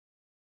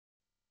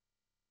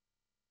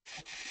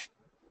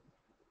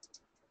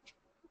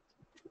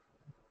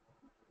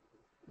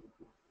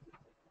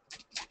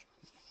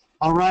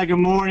All right, good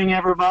morning,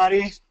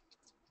 everybody.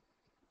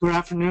 Good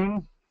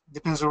afternoon,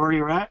 depends on where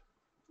you're at.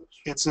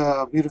 It's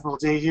a beautiful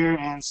day here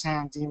in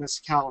San Dimas,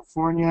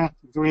 California.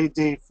 Great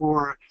day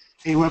for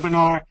a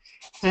webinar.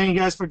 Thank you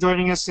guys for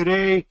joining us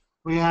today.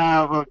 We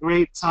have a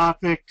great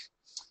topic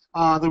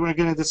that we're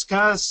going to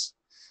discuss.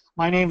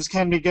 My name is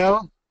Ken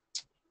Miguel.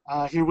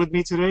 Here with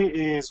me today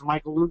is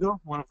Michael Lugo,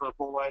 one of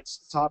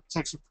Bolide's top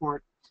tech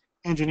support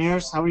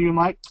engineers. How are you,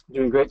 Mike?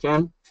 Doing great,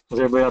 Ken. How's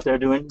everybody out there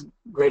doing?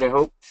 Great, I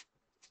hope.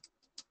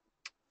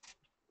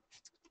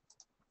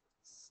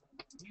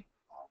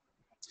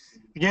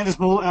 Again, this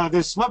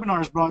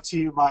webinar is brought to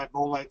you by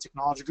Bolide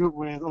Technology Group.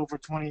 With over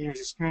 20 years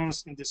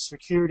experience in the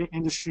security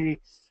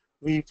industry,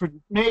 we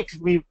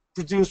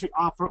produce, we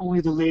offer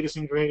only the latest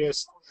and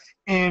greatest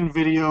in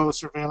video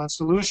surveillance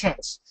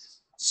solutions.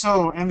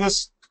 So in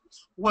this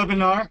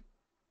webinar,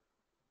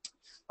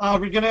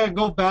 we're going to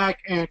go back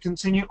and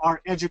continue our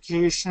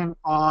education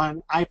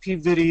on IP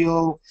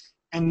video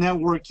and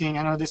networking.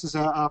 I know this is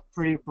a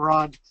pretty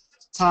broad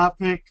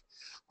topic.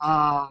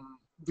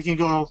 We can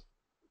go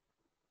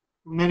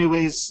many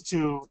ways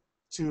to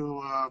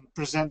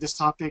present this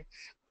topic.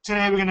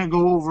 Today we're going to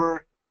go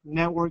over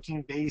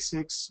networking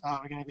basics.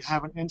 We're going to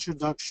have an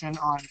introduction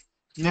on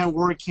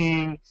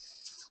networking,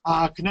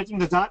 connecting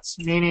the dots,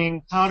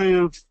 meaning how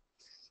to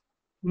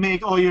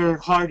make all your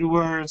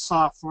hardware and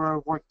software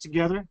work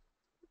together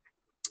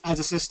as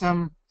a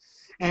system,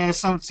 and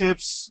some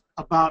tips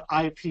about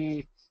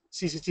IP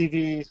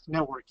CCTV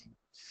networking.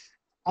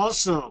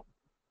 Also,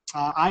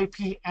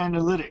 IP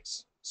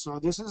analytics. So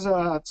this is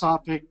a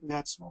topic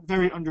that's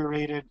very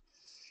underrated.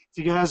 If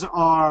you guys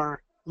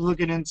are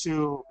looking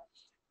into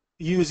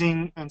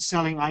using and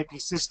selling IP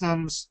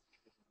systems,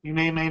 you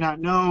may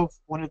not know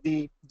one of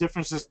the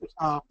differences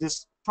of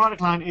this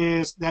product line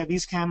is that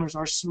these cameras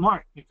are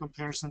smart in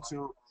comparison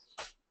to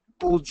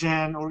old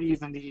gen or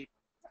even the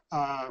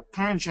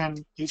current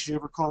gen HD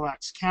over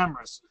coax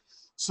cameras.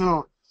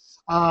 So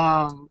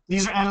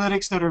these are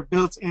analytics that are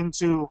built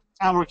into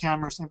our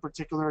cameras in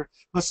particular,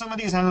 but some of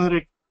these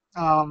analytic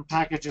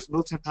packages,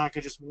 built-in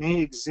packages, may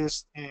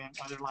exist in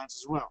other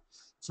lines as well.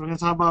 So we're going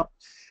to talk about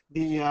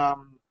the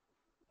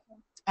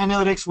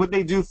analytics, what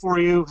they do for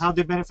you, how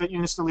they benefit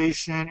your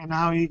installation, and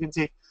how you can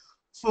take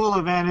full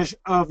advantage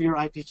of your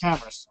IP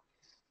cameras.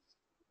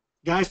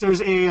 Guys,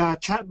 there's a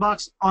chat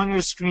box on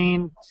your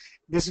screen.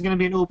 This is going to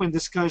be an open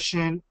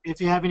discussion. If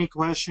you have any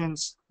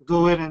questions,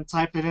 go ahead and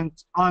type it in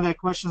on that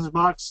questions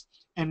box,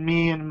 and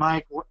me and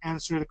Mike will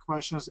answer the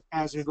questions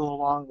as we go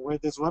along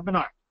with this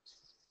webinar.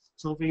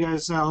 So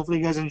hopefully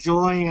you guys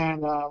enjoy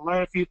and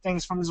learn a few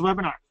things from this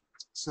webinar.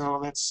 So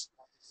let's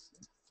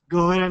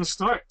go ahead and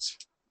start.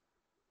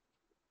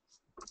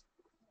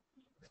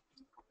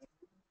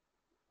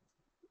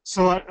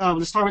 So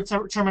let's start with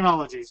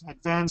terminologies.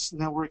 Advanced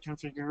network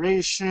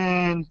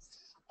configuration.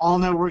 All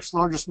networks,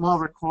 large or small,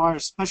 require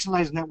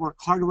specialized network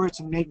hardware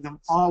to make them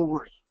all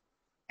work.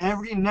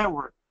 Every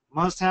network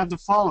must have the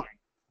following: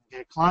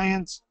 okay,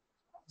 client,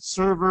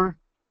 server,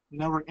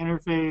 network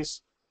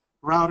interface,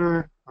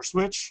 router or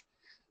switch.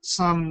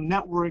 Some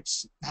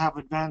networks have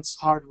advanced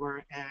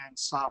hardware and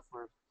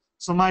software.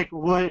 So Mike,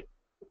 what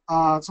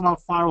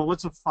about firewall?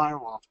 What's a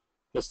firewall?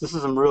 Yes, this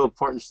is some real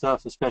important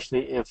stuff,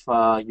 especially if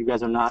you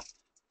guys are not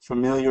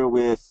familiar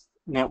with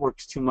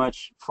networks too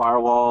much.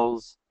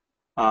 Firewalls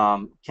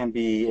can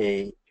be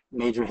a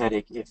major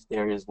headache if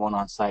there is one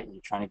on site and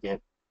you're trying to get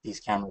these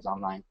cameras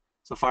online.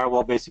 So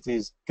firewall basically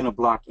is going to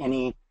block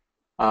any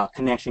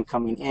connection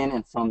coming in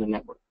and from the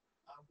network.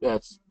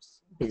 That's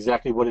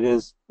exactly what it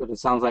is. But it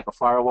sounds like a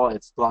firewall.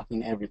 It's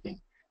blocking everything.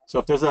 So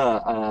if there's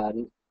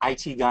an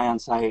IT guy on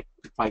site,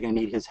 you're probably going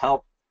to need his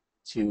help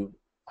to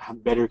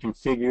better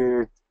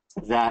configure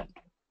that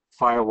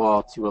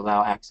firewall to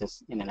allow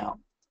access in and out.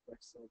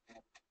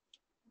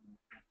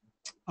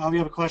 We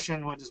have a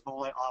question. What does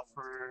Bolide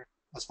offer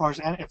as far as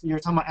if you're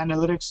talking about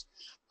analytics?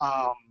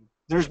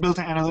 There's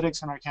built-in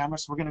analytics in our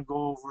cameras. So we're going to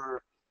go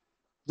over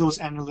those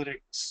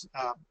analytics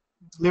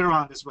later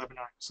on in this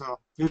webinar. So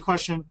good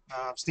question.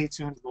 Stay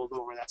tuned. We'll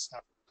go over that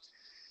stuff.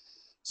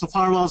 So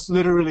firewall is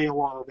literally a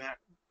wall that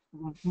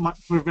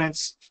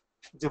prevents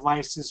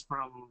devices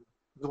from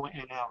going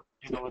in and out,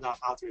 without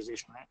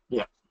authorization, right?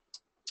 Yeah.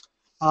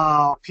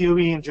 PoE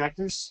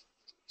injectors.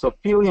 So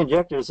PoE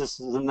injectors. This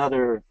is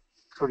another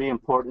pretty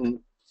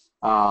important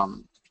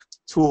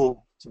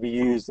tool to be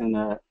used in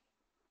the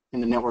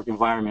network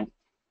environment.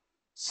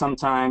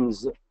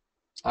 Sometimes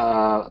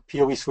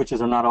PoE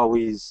switches are not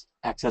always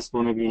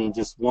accessible. Maybe you need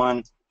just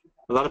one.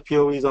 A lot of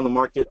PoEs on the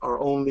market are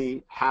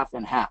only half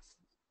and half.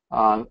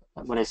 What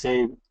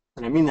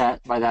I mean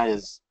by that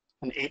is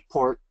an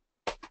 8-port,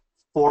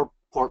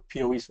 4-port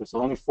PoE switch.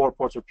 So only 4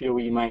 ports are PoE.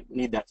 You might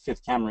need that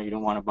 5th camera. You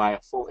don't want to buy a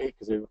full 8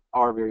 because they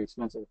are very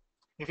expensive.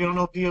 If you don't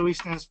know, PoE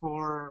stands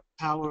for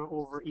Power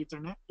over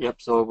Ethernet.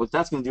 Yep. So what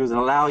that's going to do is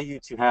allow you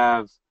to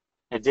have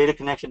a data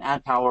connection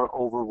and power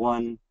over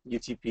one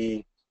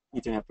UTP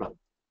Ethernet plug.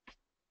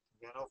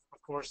 You know,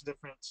 of course,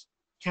 different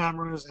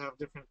cameras have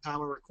different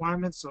power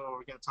requirements, so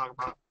we're going to talk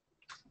about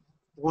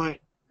what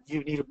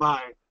you need to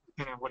buy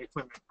depending on what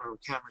equipment or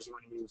cameras you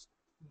want to use.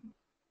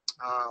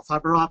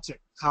 Fiber optic.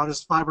 How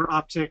does fiber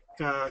optic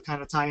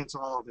kind of tie into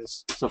all of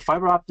this? So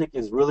fiber optic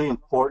is really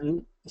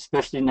important,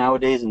 especially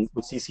nowadays and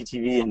with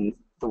CCTV and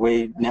the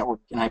way network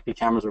and IP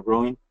cameras are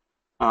growing,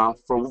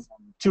 for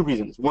two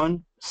reasons.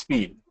 One,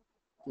 speed.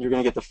 You're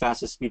going to get the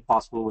fastest speed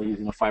possible by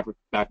using a fiber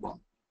backbone.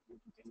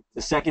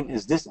 The second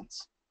is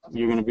distance.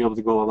 You're going to be able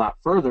to go a lot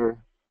further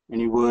than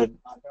you would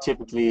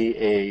typically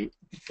a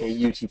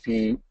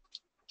UTP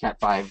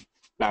Cat5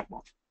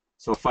 backbone.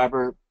 So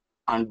fiber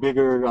on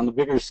the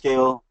bigger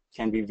scale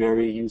can be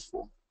very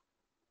useful.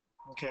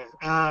 Okay.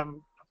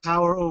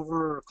 Power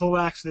over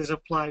coax. This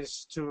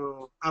applies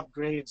to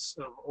upgrades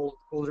of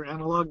older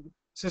analog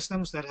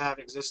systems that have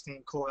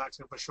existing coax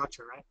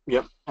infrastructure, right?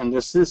 Yep. And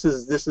this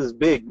is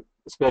big,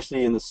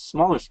 especially in the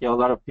smaller scale. A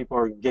lot of people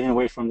are getting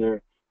away from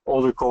their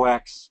older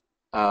coax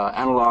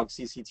analog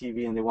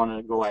CCTV and they want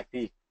to go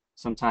IP.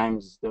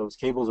 Sometimes those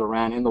cables are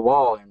ran in the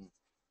wall and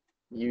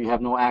you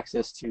have no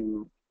access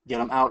to get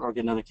them out or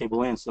get another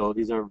cable in. So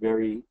these are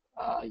very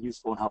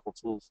useful and helpful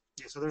tools.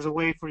 Yeah, so there's a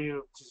way for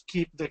you to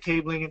keep the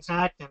cabling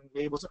intact and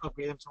be able to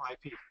upgrade them to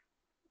IP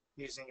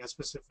using a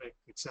specific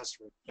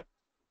accessory. Yep.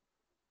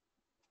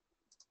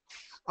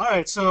 All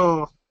right,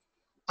 so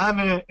I'm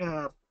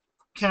a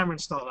camera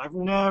installer. I've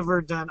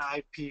never done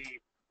an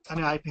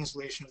IP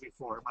installation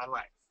before in my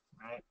life,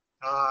 right?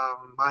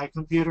 My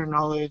computer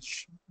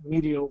knowledge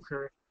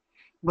mediocre,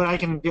 but I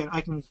can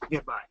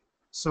get by.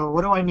 So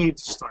what do I need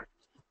to start?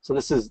 So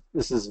this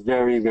is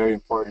very, very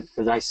important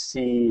because I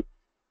see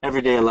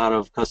every day a lot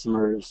of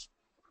customers,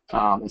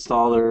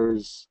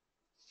 installers,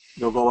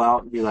 they'll go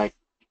out and be like,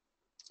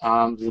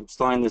 I'm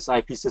installing this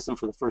IP system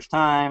for the first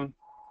time,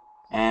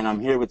 and I'm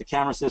here with the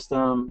camera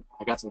system,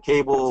 I got some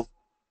cable,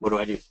 what do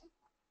I do?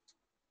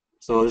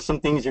 So there's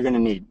some things you're going to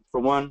need. For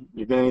one,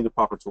 you're going to need the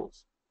proper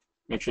tools.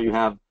 Make sure you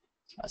have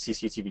a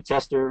CCTV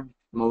tester.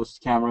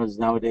 Most cameras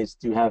nowadays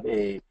do have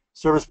a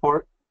service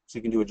port, so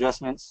you can do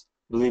adjustments.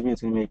 Believe me,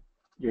 it's going to make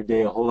your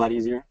day a whole lot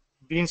easier.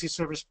 BNC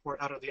service port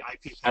out of the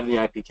IP camera. Out of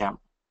the IP camera.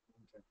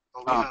 Okay.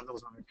 Oh, we have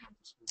those on our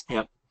cameras.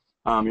 Yep.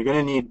 You're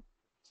going to need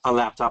a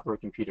laptop or a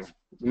computer.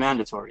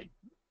 Mandatory.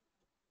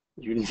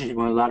 You need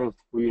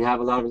we have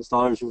a lot of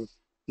installers who are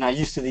not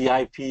used to the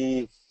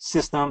IP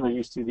system. They're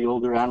used to the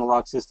older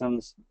analog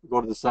systems.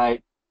 Go to the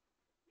site.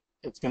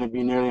 It's going to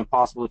be nearly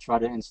impossible to try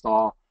to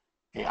install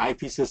a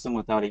IP system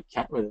without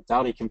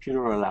a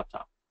computer or a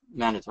laptop.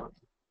 Mandatory.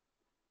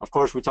 Of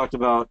course, we talked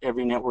about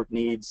every network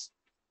needs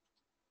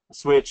a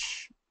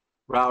switch,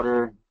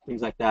 router,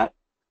 things like that.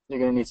 You're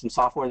going to need some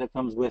software that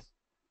comes with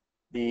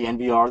the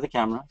NVR of the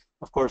camera.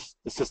 Of course,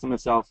 the system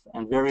itself,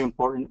 and very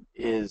important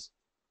is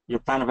your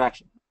plan of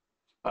action.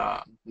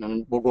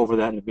 And we'll go over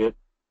that in a bit.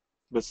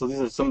 But so these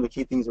are some of the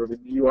key things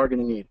you are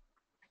going to need.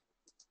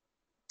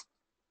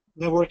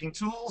 Networking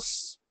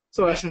tools,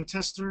 session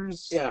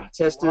testers. Yeah,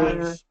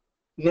 testers,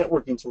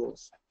 networking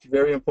tools,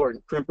 very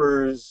important.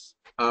 Crimpers,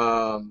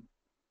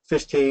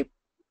 fish tape.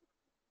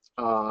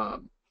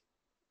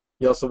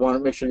 You also want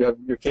to make sure you have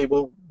your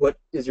cable. What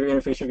is your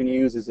interface you're going to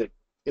use? Is it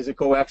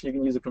coax? You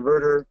can use a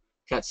converter,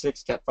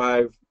 Cat6,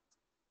 Cat5.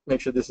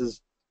 Make sure this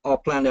is all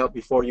planned out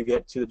before you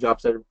get to the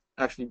job site.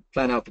 Actually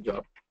plan out the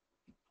job.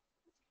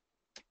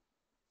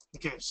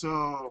 Okay,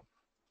 so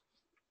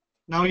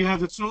now you have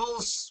the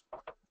tools.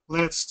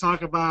 Let's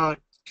talk about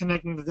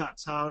connecting the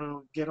dots, how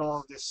to get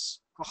all of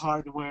this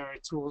hardware,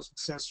 tools,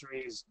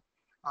 accessories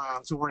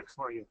to work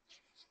for you.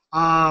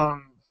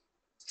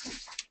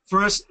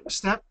 First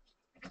step,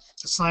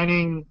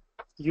 assigning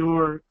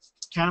your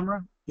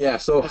camera a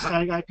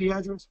static IP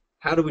address.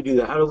 How do we do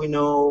that? How do we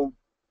know?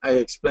 I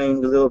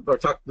explained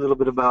talked a little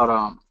bit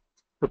about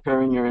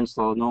preparing your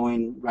install,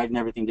 writing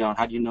everything down.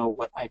 How do you know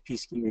what IP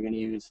scheme you're going to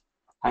use?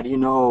 How do you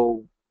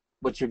know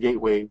what's your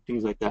gateway?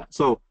 Things like that.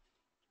 So,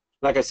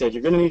 like I said,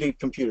 you're going to need a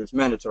computer. It's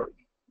mandatory.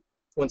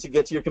 Once you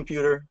get to your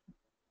computer,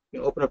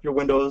 you open up your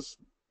Windows,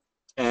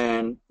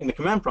 and in the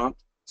command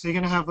prompt. So you're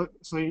going to have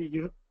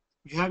you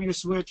have your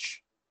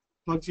switch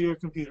plugged to your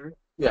computer.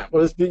 Yeah,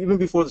 well, it's even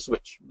before the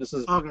switch. This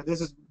is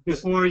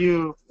before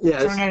you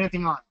turn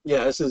anything on.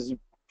 Yeah, this is you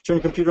turn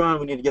the computer on.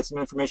 We need to get some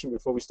information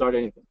before we start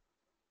anything.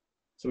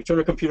 So we turn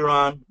the computer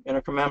on. In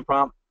our command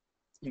prompt,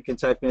 you can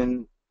type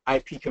in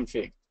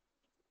ipconfig.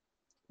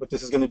 What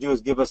this is going to do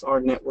is give us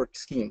our network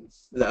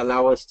schemes that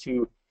allow us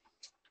to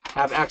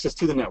have access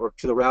to the network,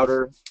 to the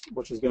router,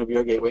 which is going to be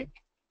our gateway.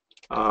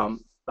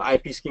 The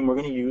IP scheme we're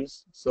going to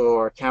use, so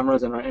our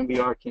cameras and our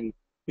NVR can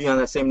be on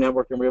that same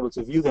network and we're able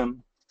to view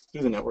them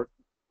through the network.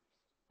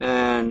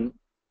 And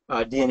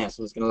DNS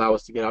is going to allow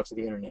us to get out to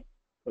the internet,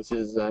 which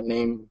is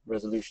name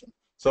resolution.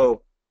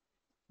 So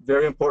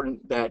very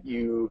important that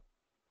you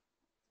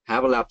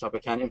have a laptop. I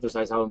can't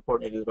emphasize how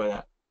important it is by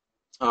that.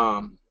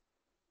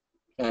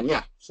 And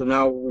yeah, so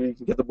now we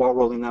can get the ball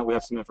rolling. Now we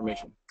have some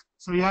information.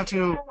 So you have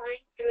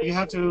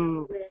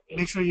to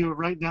make sure you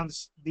write down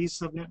these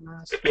subnet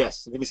masks.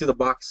 Yes, if you can see the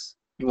box,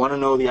 you want to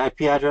know the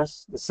IP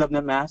address, the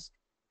subnet mask,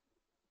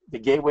 the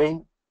gateway,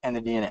 and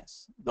the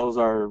DNS. Those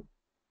are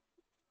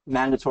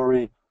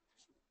mandatory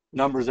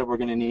numbers that we're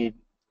going to need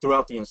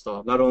throughout the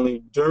install, not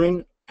only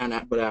during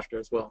but after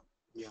as well.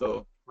 Yeah.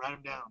 So write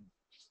them down.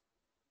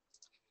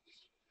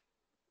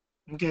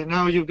 Okay,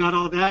 now you've got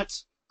all that.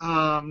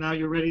 Now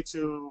you're ready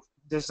to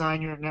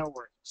design your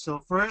network. So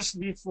first,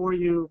 before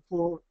you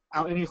pull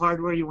out any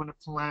hardware, you want to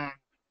plan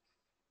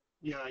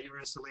your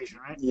installation,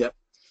 right? Yep.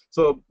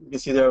 So you can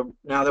see there,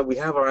 now that we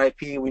have our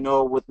IP, we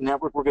know what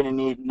network we're going to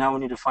need. Now we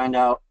need to find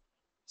out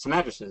some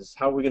addresses.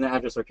 How are we going to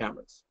address our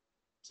cameras?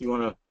 So you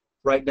want to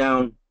write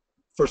down,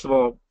 first of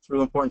all, it's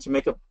really important to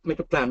make a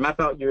plan, map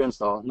out your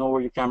install, know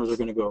where your cameras are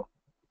going to go.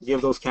 Give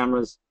those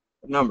cameras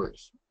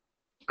numbers,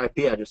 IP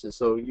addresses,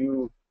 so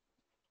you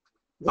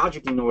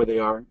logically know where they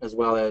are as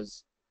well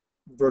as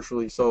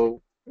virtually, so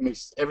it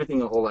makes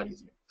everything a whole lot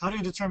easier. How do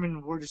you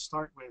determine where to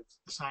start with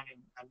assigning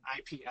an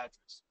IP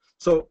address?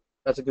 So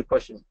that's a good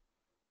question.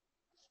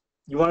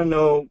 You want to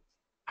know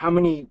how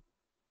many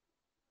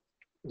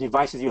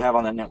devices you have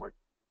on that network.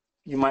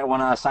 You might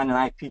want to assign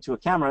an IP to a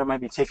camera that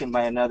might be taken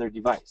by another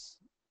device.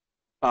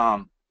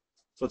 So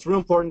it's real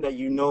important that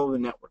you know the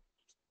network.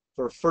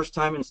 For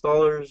first-time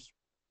installers,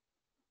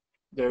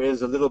 there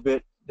is a little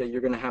bit that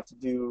you're going to have to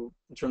do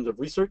in terms of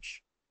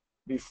research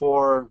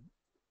before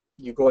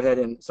you go ahead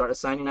and start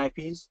assigning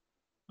IPs.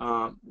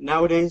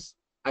 Nowadays,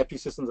 IP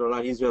systems are a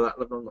lot easier, a lot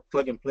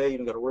plug and play. You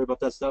don't got to worry about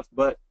that stuff.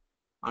 But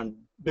on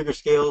bigger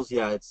scales,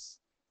 yeah, it's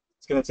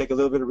going to take a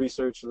little bit of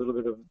research, a little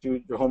bit of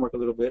do your homework a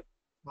little bit.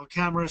 Well,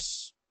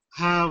 cameras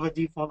have a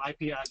default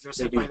IP address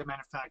set by the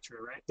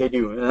manufacturer, right? They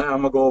do. And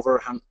I'm going to go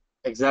over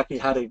exactly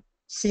how to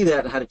see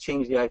that and how to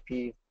change the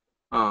IP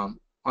on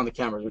the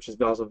cameras, which is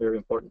also very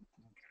important.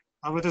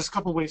 But there's a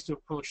couple ways to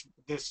approach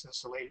this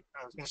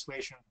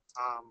installation.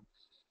 I'm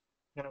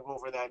going to go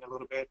over that in a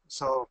little bit.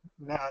 So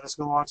now let's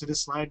go on to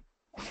this slide.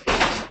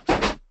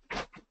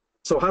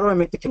 So how do I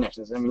make the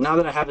connections? I mean, now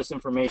that I have this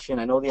information,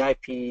 I know the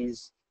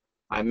IPs,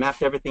 I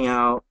mapped everything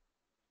out,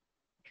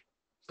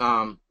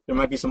 there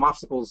might be some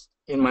obstacles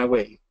in my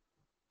way.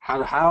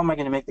 How am I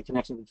going to make the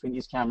connection between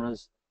these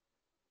cameras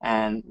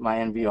and my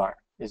NVR?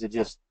 Is it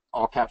just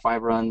all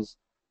Cat5 runs?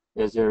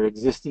 Is there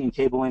existing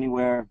cable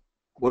anywhere?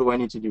 What do I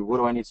need to do? What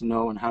do I need to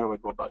know, and how do I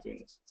go about doing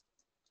this?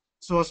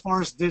 So as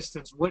far as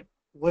distance, what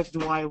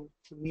do I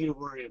need to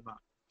worry about?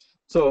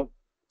 So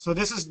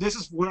this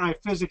is where I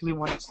physically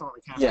want to install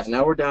the camera. Yeah,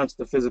 now we're down to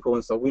the physical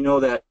install. We know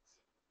that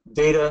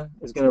data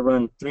is going to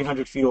run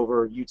 300 feet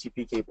over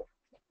UTP cable.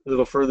 A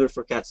little further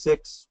for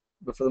Cat6,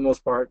 but for the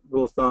most part,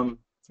 rule of thumb,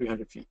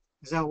 300 feet.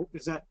 Is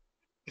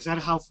that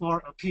how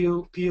far a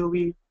PoE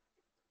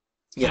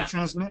can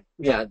transmit?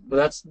 Yeah, but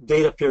that's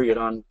data period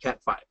on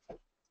Cat5.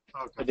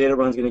 Okay. A data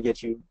run's going to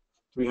get you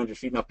 300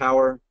 feet. Now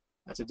power,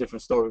 that's a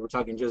different story. We're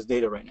talking just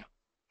data right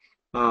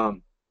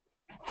now.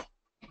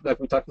 Like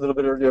we talked a little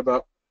bit earlier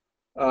about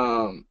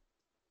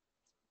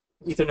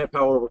Ethernet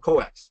power over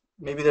coax.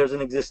 Maybe there's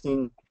an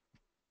existing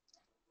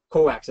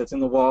coax that's in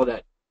the wall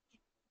that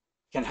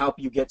can help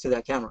you get to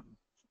that camera.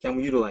 Can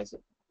we utilize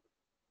it?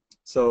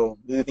 So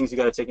these are things you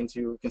got to take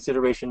into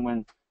consideration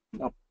when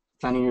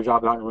planning your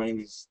job out and running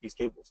these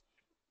cables.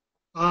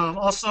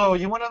 Also,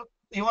 you want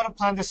to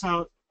plan this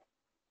out.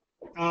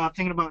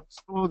 Thinking about,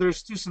 well,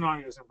 there's two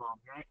scenarios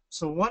involved, right?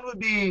 So one would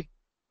be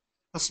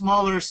a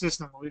smaller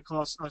system, what we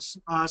call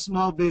a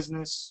small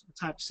business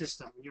type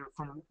system. You're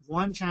from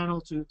 1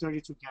 channel to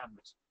 32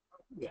 cameras,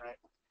 right?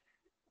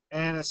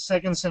 And a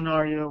second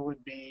scenario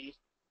would be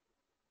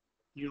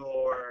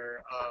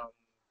your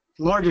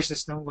larger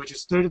system, which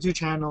is 32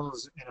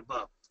 channels and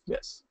above.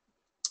 Yes.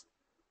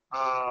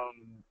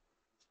 And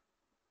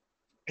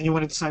you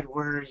want to decide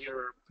where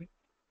your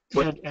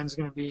head end's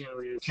going to be and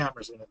where your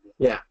camera's going to be.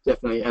 Yeah,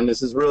 definitely. And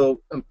this is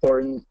real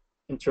important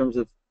in terms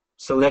of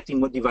selecting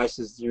what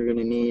devices you're going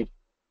to need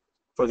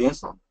for the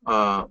install.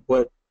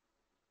 What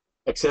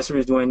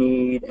accessories do I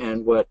need,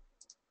 and what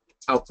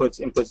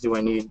inputs do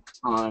I need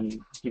on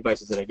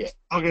devices that I get.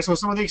 Okay, so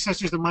some of the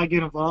accessories that might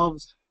get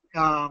involved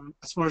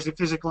as far as the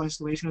physical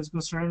installation is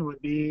concerned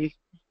would be?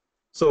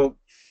 So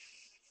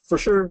for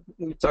sure,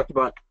 we talked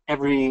about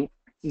every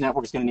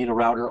network is going to need a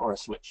router or a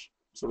switch.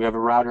 So we have a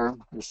router,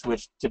 your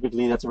switch,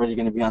 typically that's already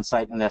going to be on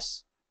site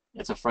unless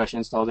it's a fresh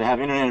install. They have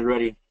internet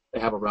already,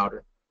 they have a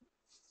router.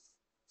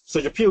 So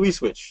your PoE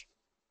switch,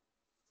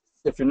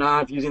 if you're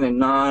not using a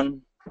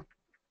non-PoE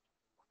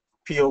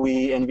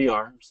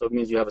NVR, so it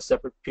means you have a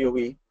separate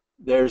PoE,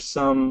 there's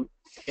some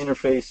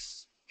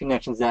interface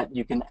connections that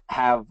you can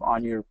have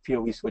on your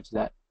PoE switch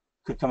that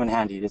could come in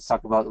handy. Let's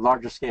talk about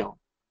larger scale.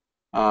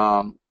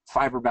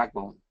 Fiber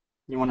backbone.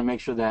 You want to make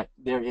sure that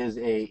there is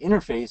a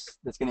interface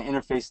that's going to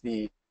interface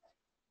the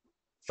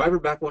fiber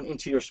backbone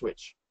into your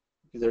switch,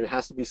 because there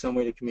has to be some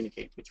way to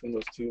communicate between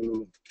those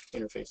two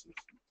interfaces.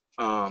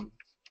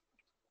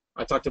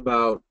 I talked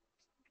about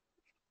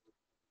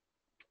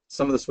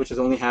some of the switches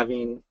only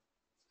having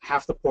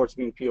half the ports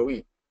being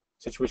PoE.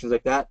 Situations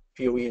like that,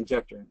 PoE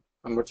injector.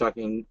 And we're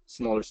talking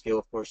smaller scale,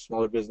 of course,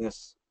 smaller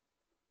business,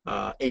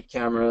 8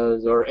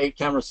 cameras or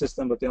 8-camera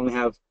system, but they only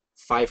have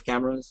 5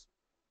 cameras.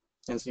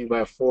 And so you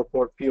buy a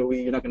 4-port PoE,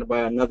 you're not going to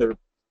buy another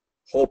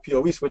whole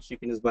PoE switch, you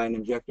can just buy an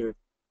injector,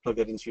 plug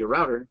that into your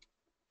router,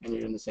 and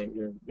you're in the same.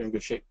 You're in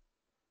good shape.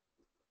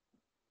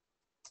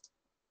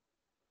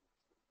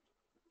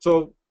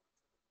 So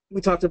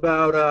we talked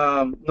about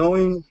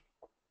knowing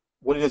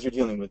what it is you're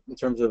dealing with in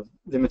terms of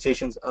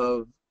limitations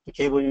of the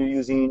cable you're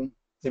using,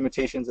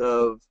 limitations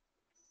of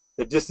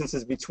the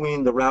distances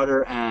between the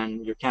router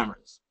and your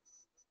cameras.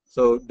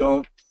 So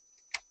don't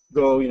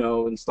go,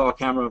 install a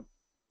camera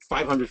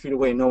 500 feet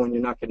away knowing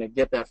you're not going to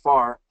get that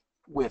far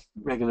with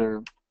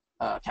regular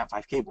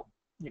Cat5 cable.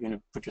 You're going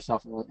to put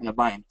yourself in a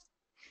bind.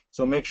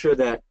 So make sure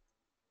that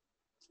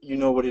you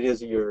know what it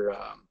is you're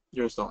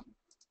installing.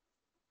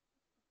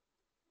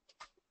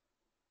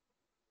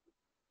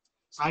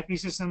 IP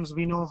systems,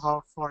 we know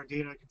how far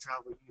data can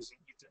travel using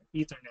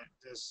Ethernet.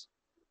 Does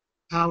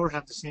power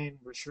have the same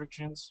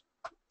restrictions?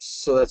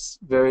 So that's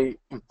very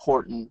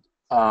important.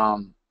 We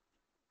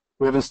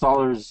have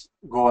installers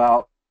go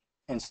out,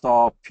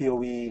 install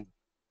PoE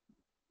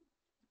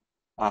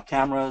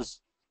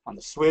cameras on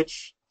the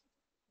switch.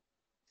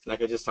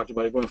 Like I just talked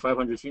about, it going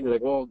 500 feet. They're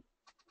like, well,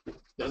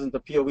 doesn't the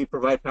PoE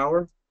provide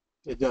power?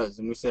 It does.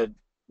 And we said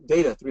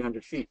data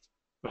 300 feet.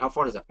 But how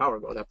far does that power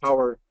go? That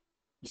power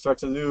you start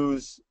to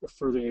lose the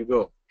further you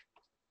go.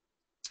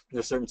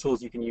 There's certain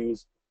tools you can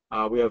use.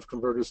 We have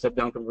converters,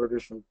 step-down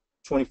converters from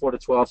 24 to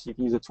 12, so you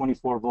can use a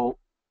 24-volt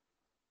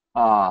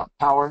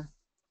power,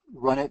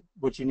 run it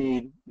what you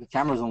need. The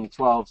camera's only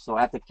 12, so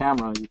at the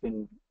camera you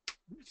can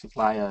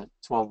supply a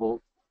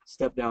 12-volt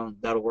step-down.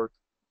 That'll work.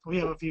 We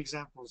have a few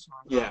examples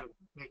on how to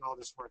make all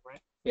this work, right?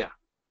 Yeah.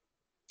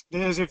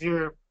 That is if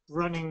you're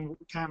running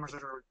cameras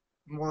that are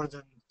more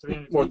than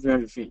 300 feet. More than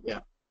 300 feet, yeah.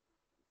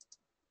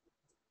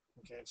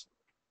 Okay.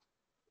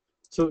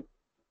 So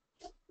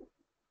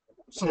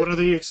one of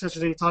the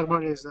accessories that you talk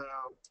about is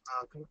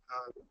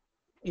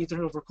Ethernet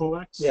over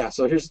coax? Yeah,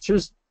 so here's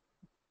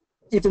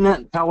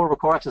Ethernet power over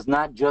coax is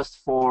not just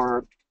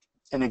for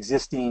an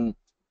existing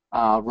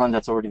run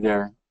that's already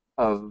there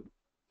of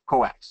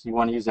coax. You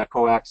want to use that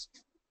coax.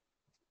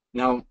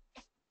 Now,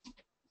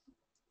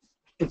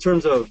 in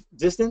terms of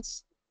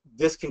distance,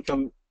 this can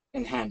come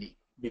in handy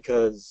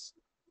because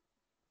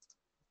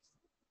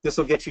this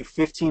will get you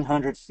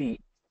 1,500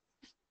 feet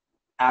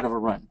out of a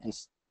run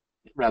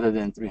rather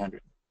than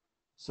 300.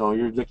 So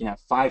you're looking at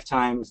 5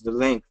 times the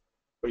length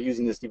for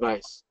using this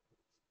device.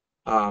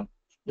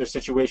 There's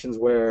situations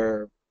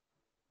where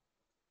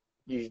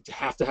you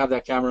have to have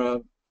that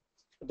camera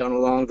down a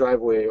long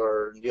driveway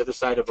or the other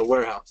side of a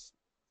warehouse.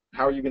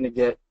 How are you going to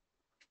get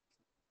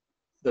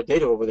the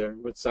data over there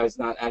besides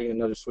not adding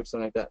another switch,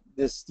 something like that?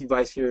 This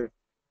device here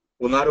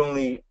will not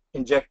only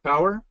inject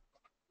power,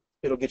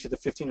 it'll get you the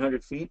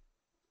 1,500 feet,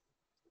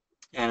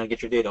 and it'll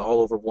get your data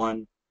all over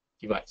one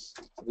device.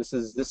 So this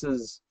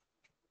is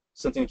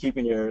something to keep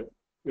in your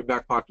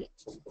back pocket.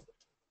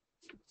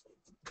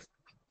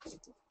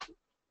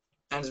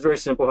 And it's very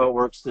simple how it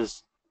works.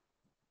 There's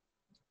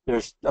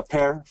a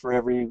pair for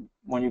every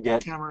one you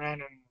get. Camera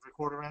end and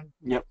recorder end?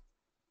 Yep.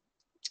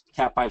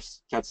 Cat5,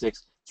 Cat6.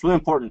 It's really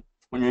important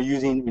when you're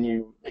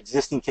using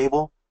existing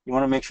cable, you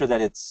want to make sure that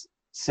it's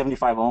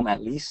 75 ohm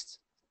at least.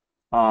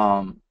 A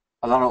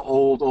lot of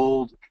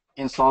old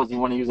installs, you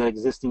want to use that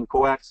existing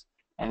coax,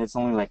 and it's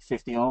only like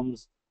 50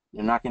 ohms.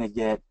 You're not going to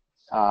get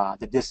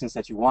the distance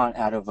that you want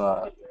out of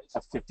a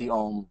 50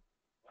 ohm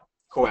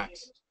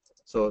coax.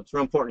 So it's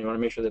real important. You want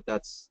to make sure that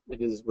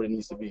it is what it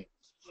needs to be.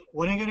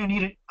 When are you going to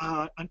need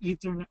an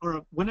Ethernet,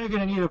 or when are you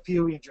going to need a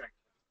PoE injector?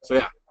 So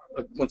yeah,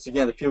 once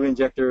again, the PoE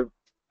injector,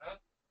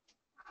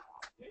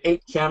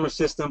 8 camera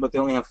system, but they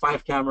only have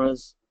 5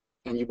 cameras,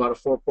 and you bought a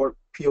 4-port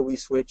PoE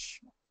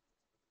switch.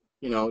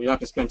 You're not going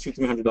to spend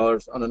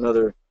 $200–300 on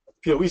another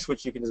PoE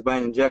switch. You can just buy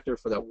an injector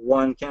for that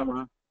one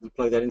camera and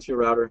plug that into your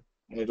router,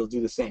 and it'll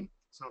do the same.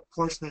 So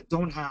ports that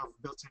don't have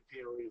built-in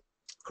PoE.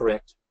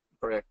 Correct.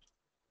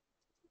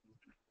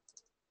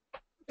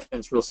 And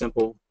it's real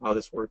simple how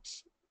this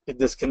works.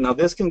 This can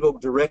go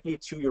directly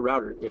to your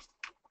router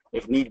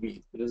if need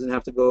be. It doesn't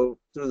have to go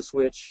through the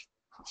switch.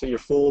 So your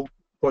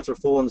ports are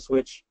full on the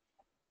switch.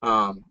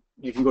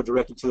 You can go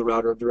directly to the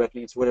router,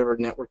 directly to whatever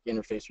network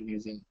interface you're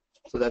using.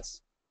 So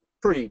that's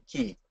pretty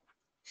key.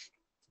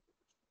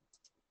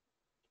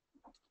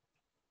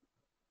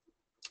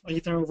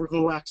 Ethernet over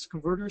coax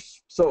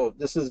converters? So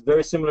this is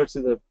very similar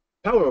to the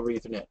power over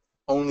Ethernet,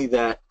 only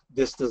that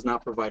this does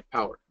not provide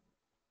power.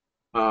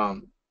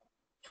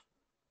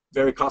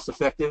 Very cost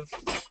effective.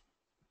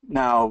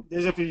 Now,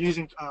 this is if you're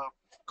using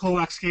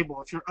coax cable.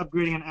 If you're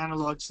upgrading an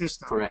analog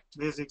system, correct.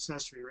 There's the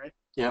accessory, right?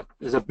 Yep.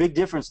 There's a big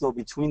difference though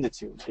between the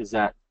two. Is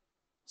that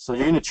so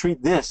you're going to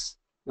treat this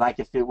like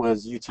if it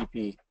was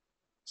UTP.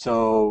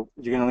 So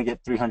you're going to only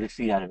get 300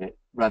 feet out of it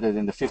rather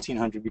than the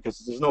 1,500 because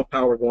there's no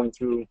power going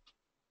through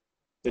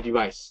the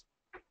device.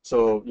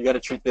 So you got to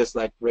treat this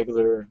like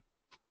regular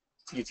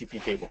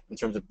UTP cable in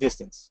terms of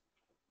distance.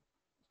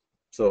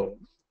 So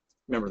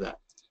remember that.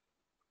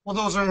 Well,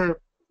 those are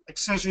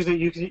accessories that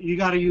you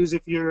got to use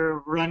if you're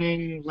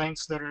running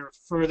lengths that are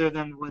further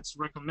than what's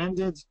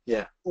recommended.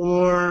 Yeah.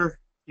 Or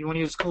you want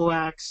to use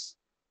coax.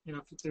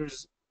 If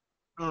there's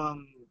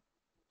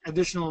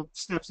additional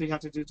steps that you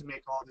have to do to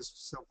make all this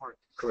stuff work.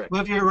 Correct.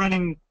 But if you're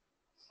running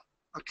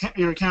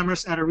your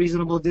cameras at a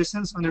reasonable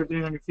distance, under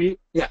 300 feet,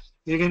 Yeah.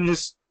 you can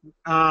just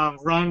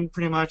run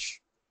pretty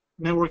much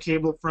network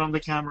cable from the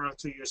camera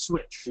to your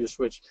switch. To your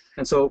switch.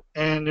 And so,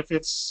 And if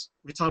it's,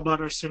 we talk about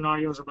our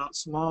scenarios about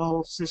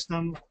small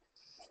system,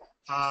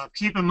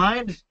 keep in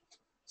mind,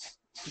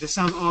 this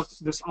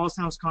all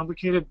sounds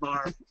complicated, but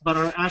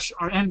our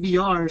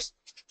NVRs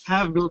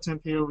have built-in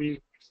PoE,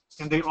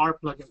 and they are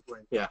plug and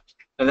play. yeah,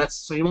 and that's,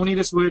 So you won't need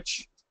a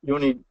switch. you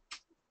don't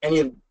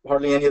need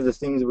hardly any of the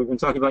things that we've been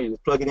talking about. You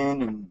just plug it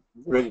in and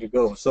ready to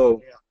go.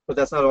 So, Yeah. but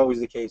that's not always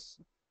the case.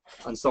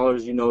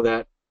 Installers, you know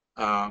that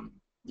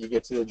you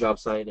get to the job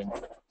site and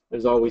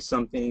there's always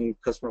something.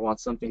 Customer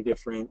wants something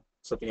different,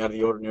 something out of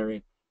the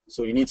ordinary.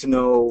 So you need to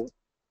know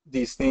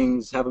these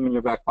things, have them in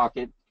your back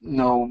pocket,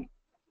 know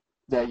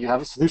that you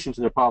have a solution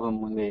to their problem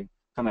when they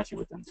come at you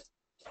with them.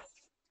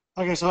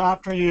 Okay, so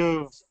after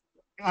you've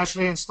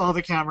actually installed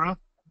the camera,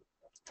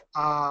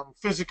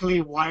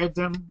 physically wired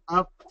them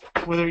up,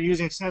 whether you're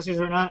using accessories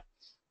or not,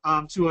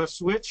 to a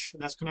switch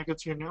that's connected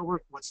to your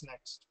network, what's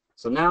next?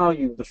 So now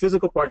the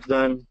physical part's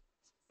done,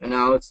 and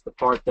now it's the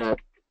part that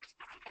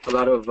a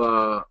lot of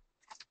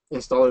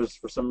installers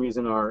for some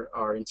reason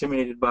are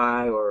intimidated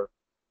by or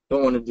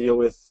don't want to deal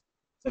with,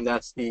 and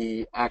that's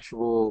the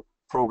actual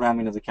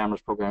programming of the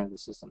cameras, programming the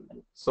system.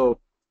 And so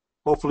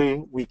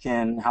hopefully we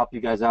can help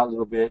you guys out a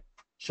little bit,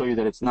 show you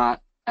that it's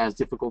not as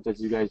difficult as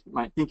you guys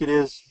might think it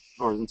is,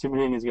 or as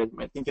intimidating as you guys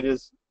might think it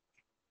is.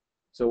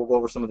 So we'll go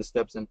over some of the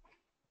steps and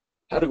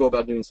how to go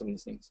about doing some of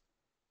these things.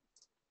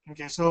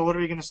 Okay, so what are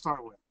we going to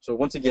start with? So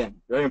once again,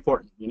 very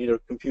important, you need a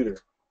computer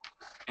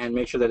and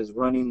make sure that it's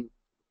running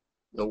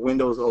the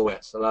Windows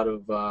OS. A lot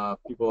of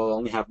people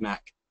only have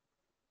Mac.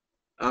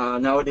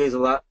 Nowadays, a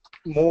lot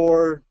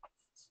more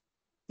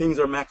things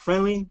are Mac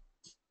friendly,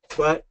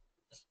 but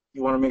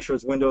you want to make sure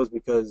it's Windows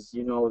because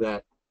you know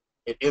that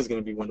it is going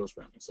to be Windows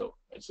friendly. So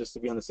it's just to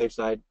be on the safe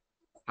side,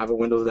 have a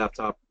Windows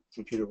laptop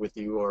computer with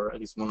you, or at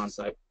least one on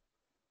site.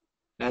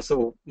 And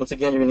so once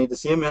again, you're going to need the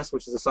CMS,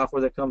 which is the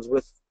software that comes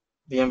with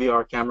the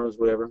NVR cameras,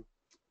 whatever.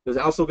 There's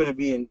also going to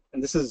be,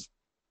 and this is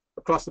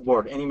across the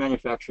board, any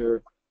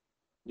manufacturer,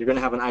 you're going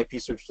to have an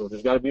IP search tool.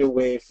 There's got to be a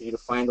way for you to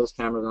find those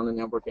cameras on the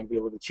network and be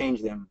able to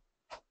change them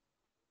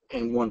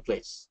in one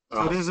place.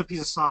 So this is a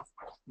piece of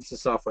software. This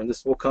is software, and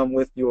this will come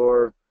with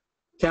your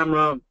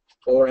camera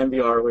or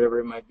NVR or whatever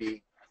it might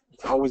be.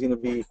 It's always going to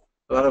be,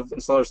 a lot of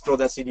installers throw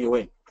that CD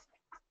away.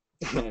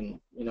 And,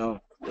 you know,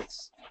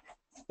 it's,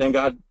 thank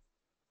God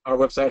our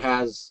website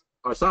has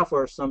our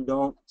software. Some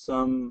don't,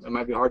 some it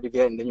might be hard to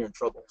get, and then you're in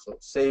trouble. So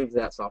save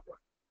that software.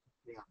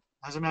 Yeah.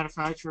 As a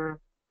manufacturer,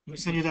 we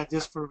send you that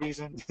disc for a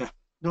reason.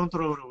 Don't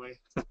throw it away.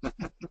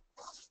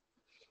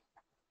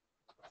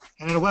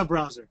 And then a web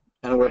browser.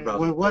 And a web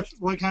browser.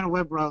 What kind of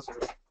web browser?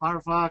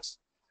 Firefox,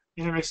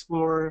 Internet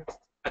Explorer.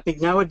 I think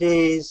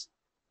nowadays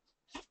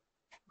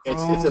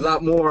it's a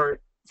lot more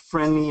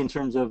friendly in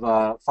terms of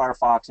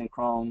Firefox and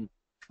Chrome,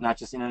 not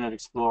just Internet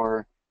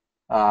Explorer.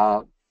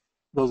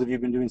 Those of you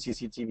who've been doing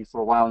CCTV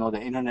for a while know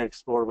that Internet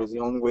Explorer was the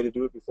only way to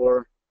do it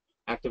before.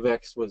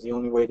 ActiveX was the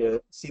only way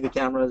to see the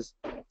cameras.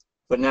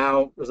 But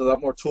now there's a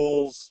lot more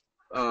tools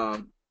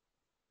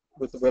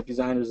with the web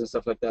designers and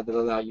stuff like that that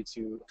allow you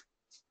to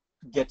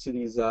get to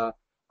these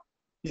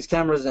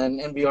cameras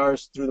and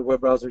NVRs through the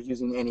web browser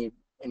using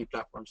any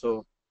platform.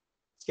 So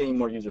it's getting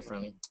more user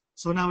friendly.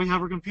 So now we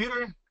have our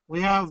computer. We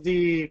have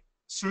the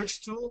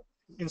search tool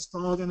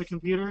installed in the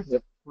computer.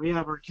 Yep. We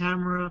have our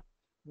camera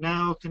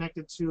now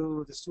connected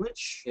to the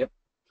switch. Yep.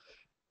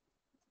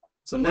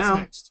 So What's now,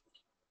 next?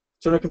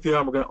 turn our computer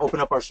on. We're going to open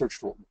up our search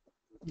tool.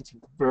 It's a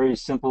very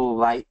simple,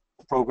 light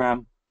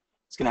program.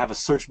 It's going to have a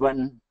search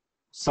button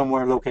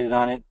somewhere located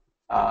on it.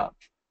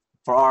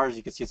 For ours,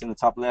 you can see it's in the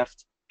top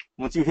left.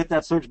 Once you hit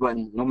that search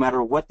button, no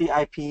matter what the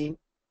IP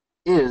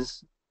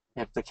is,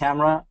 if the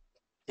camera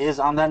is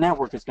on that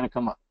network, it's going to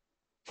come up.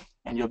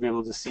 And you'll be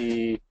able to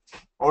see,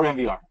 or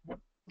NVR,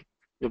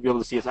 you'll be able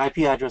to see its IP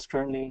address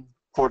currently,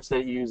 ports that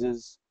it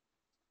uses,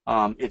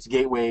 its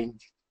gateway,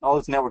 all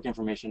its network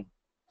information.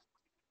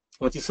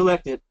 Once you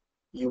select it,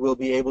 you will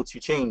be able to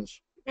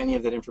change any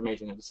of that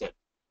information that is set.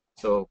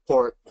 So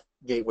port,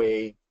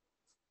 gateway,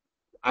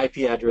 IP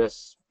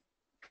address.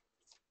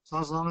 So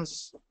as long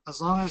as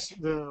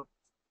the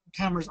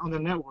camera's on the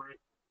network,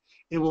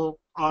 it will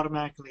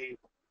automatically,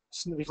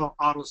 we call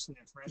auto sniff,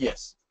 right?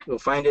 Yes, it'll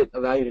find it,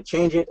 allow you to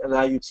change it,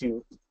 allow you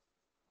to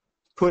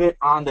put it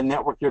on the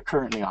network you're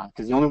currently on.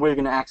 Because the only way you're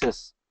going to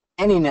access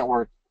any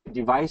network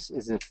device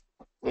is if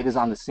it is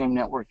on the same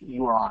network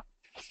you are on.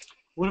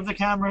 What if the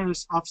camera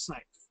is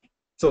off-site?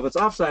 So if it's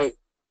off-site,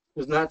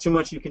 there's not too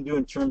much you can do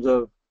in terms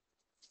of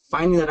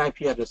finding that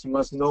IP address. You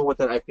must know what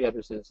that IP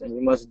address is, and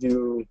you must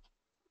do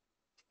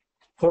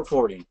port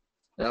forwarding.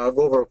 Now, I'll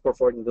go over port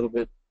forwarding a little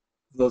bit.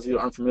 For those of you who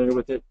aren't familiar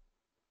with it,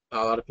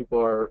 a lot of people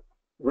are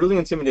really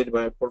intimidated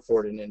by port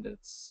forwarding, and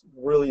it's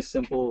really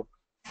simple.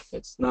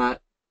 It's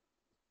not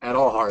at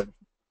all hard,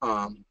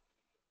 and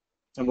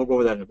we'll go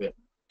over that in a bit.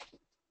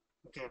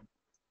 Okay.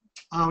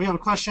 We have a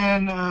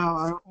question.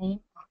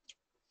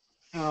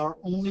 are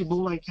only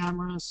blue light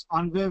cameras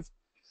on VIV.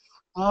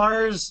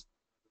 Ours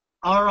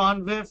are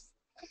on VIV.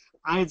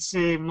 I'd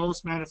say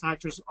most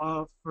manufacturers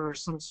offer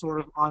some sort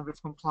of on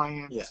VIV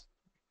compliant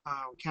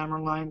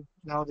camera line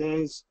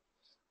nowadays.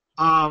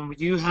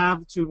 You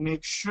have to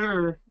make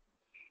sure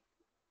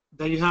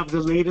that you have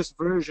the latest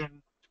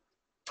version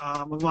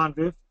of on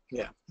VIV.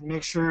 Yeah.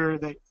 Make sure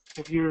that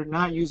if you're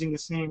not using the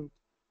same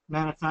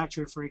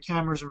manufacturer for your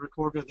cameras or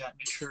recorder, that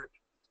make sure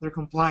they're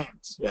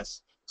compliant.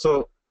 Yes.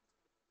 So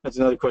that's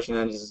another question,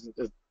 and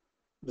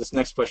this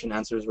next question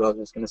answers what I was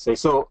just going to say.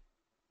 So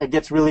it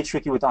gets really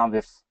tricky with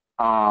OnVIF.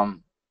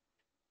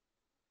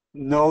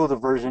 Know the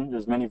version.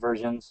 There's many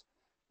versions.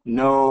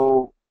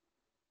 Know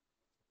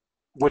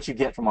what you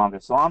get from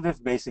OnVIF. So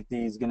OnVIF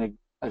basically is going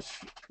to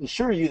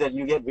ensure you that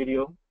you get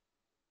video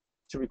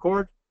to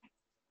record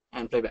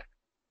and playback.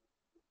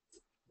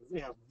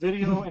 Yeah,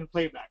 video and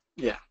playback.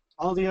 Yeah.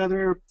 All the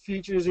other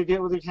features you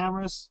get with the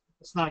cameras,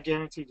 it's not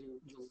guaranteed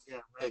you'll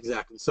get. Right?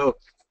 Exactly. So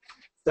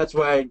that's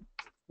why.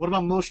 What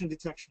about motion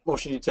detection?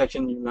 Motion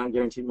detection, you're not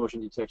guaranteed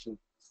motion detection.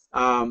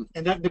 And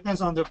that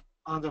depends on the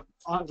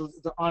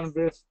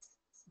OnVIF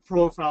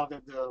profile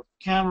that the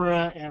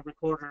camera and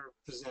recorder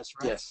possess,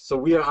 right? Yes. So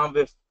we are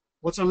OnVIF.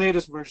 What's the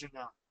latest version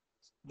now?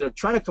 They're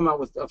trying to come out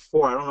with a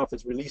 4. I don't know if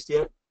it's released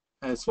yet,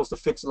 and it's supposed to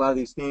fix a lot of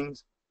these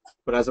things.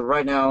 But as of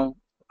right now,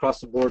 across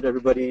the board,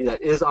 everybody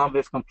that is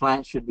OnVIF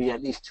compliant should be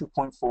at least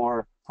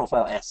 2.4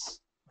 Profile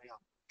S. Yeah.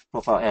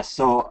 Profile S.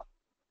 So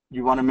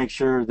you want to make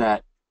sure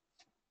that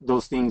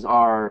those things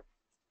are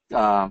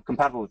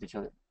compatible with each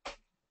other.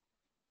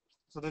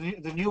 So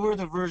the newer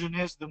the version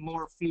is, the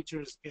more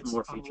features it's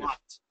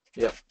unlocked.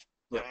 Yep.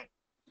 Yep.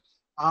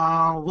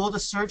 Right? Will the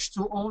search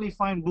tool only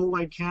find blue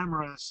light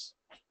cameras,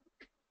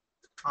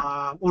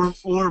 or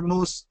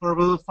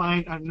will it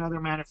find another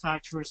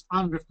manufacturer's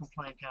OnVIF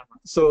compliant camera?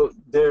 So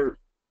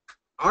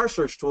our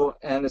search tool,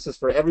 and this is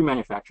for every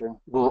manufacturer,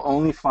 will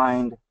only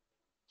find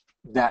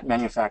that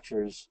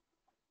manufacturer's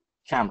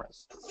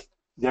cameras.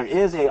 There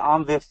is a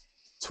OnVIF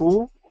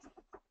tool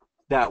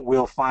that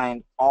will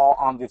find all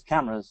OnVIF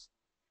cameras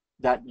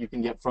that you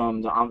can get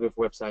from the OnVIF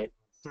website.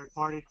 Third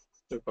party.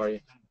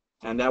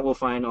 And that will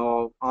find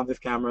all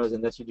OnVIF cameras,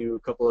 and lets you do a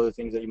couple other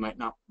things that you might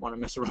not want to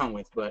mess around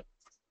with. But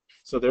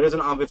so there is an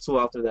OnVIF tool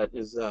out there that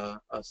is a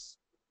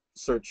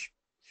search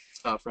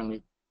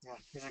friendly. Yeah,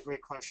 these are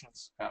great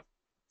questions. Yeah.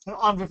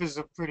 OnVIF is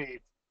a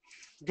pretty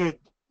good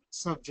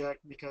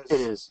subject because it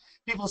is.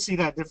 People see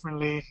that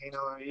differently. You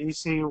know, you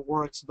say it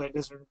works, but it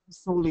doesn't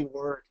fully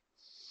work.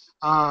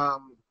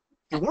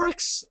 It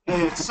works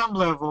at some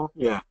level.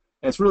 Yeah,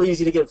 and it's really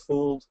easy to get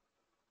fooled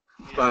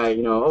by,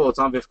 oh, it's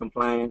OnVIF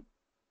compliant.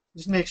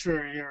 Just make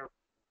sure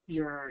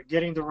you're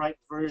getting the right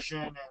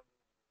version,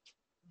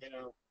 and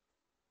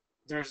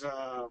there's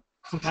a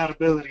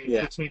compatibility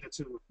between the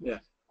two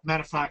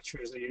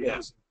manufacturers that you're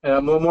using. And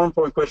a more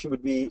important question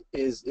would be,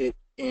 is it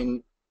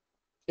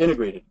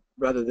integrated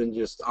rather than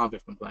just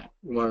OnVIF compliant?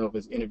 We want to know if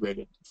it's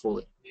integrated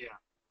fully. Yeah.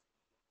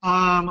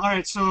 All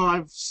right.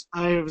 So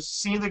I've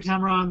seen the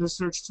camera on the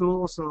search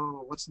tool.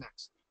 So what's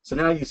next? So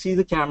now you see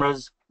the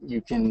cameras.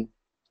 You can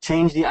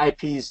change the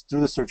IPs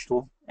through the search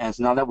tool. And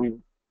so now that we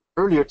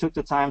earlier took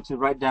the time to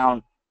write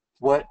down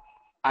what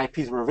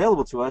IPs were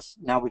available to us,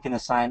 now we can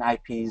assign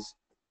IPs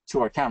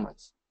to our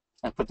cameras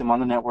and put them on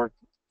the network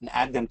and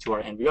add them to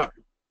our NVR.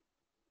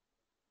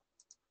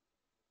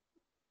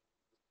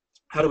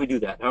 How do we do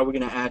that? How are we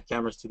going to add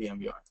cameras to the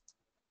NVR?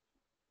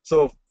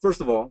 So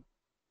first of all,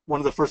 one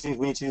of the first things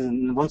we need to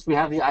do, once we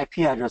have the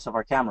IP address of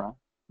our camera,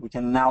 we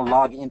can now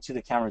log into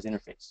the camera's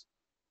interface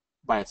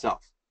by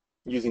itself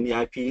using the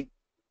IP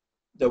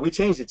that we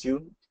changed it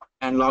to,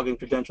 and login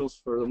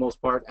credentials. For the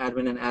most part,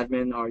 admin and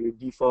admin are your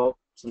default.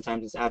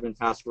 Sometimes it's admin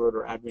password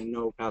or admin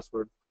no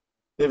password.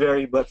 They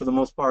vary, but for the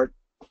most part,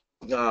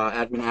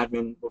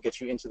 admin will get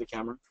you into the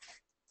camera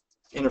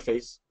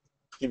interface,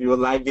 give you a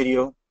live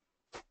video,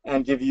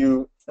 and give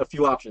you a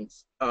few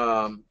options.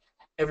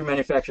 Every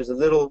manufacturer is a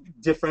little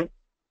different,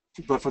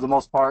 but for the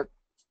most part,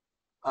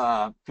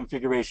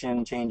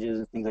 configuration changes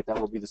and things like that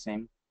will be the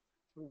same.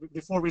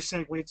 Before we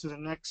segue to the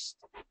next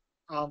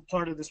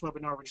part of this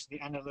webinar, which is the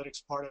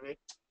analytics part of it,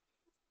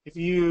 if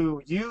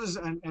you use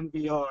an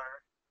NVR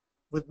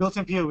with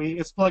built-in PoE,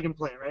 it's plug and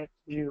play, right?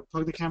 You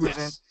plug the cameras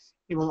in,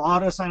 it will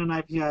auto-assign an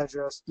IP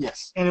address,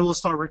 and it will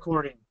start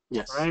recording,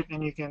 right?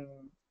 And you can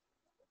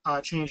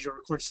change your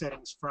record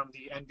settings from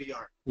the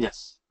NVR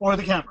or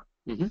the camera.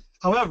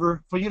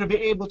 However, for you to be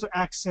able to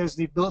access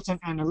the built-in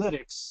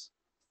analytics,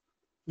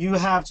 you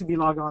have to be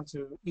logged on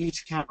to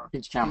each camera.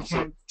 You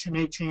can't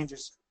make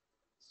changes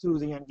through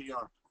the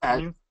NVR.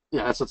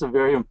 Yeah, that's a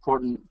very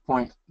important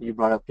point you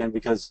brought up, Ken,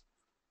 because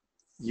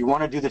you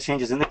want to do the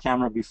changes in the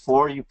camera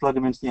before you plug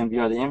them into the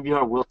NVR. The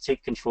NVR will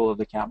take control of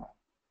the camera.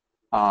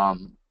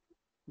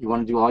 You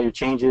want to do all your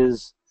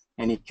changes,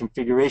 any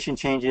configuration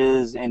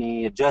changes,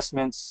 any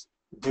adjustments,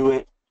 do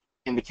it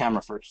in the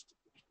camera first.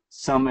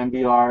 Some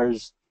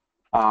NVRs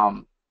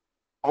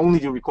only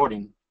do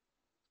recording,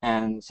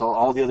 and so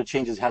all the other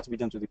changes have to be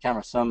done through the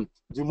camera. Some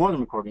do more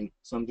than recording,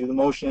 some do the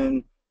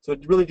motion. So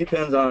it really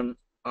depends on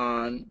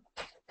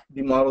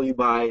the model you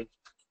buy,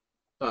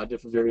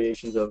 different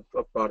variations of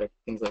product,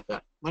 things like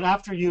that. But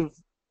after you've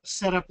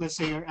set up, let's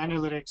say, your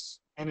analytics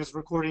and it's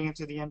recording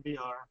into the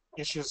NVR,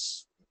 it's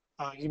just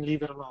you can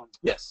leave it alone.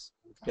 Yes.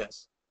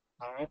 Yes.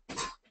 All right.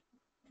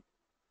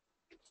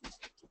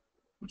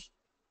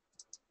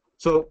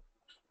 So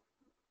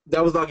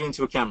that was logging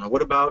into a camera.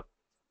 What about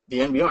the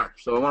NVR?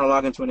 So I want to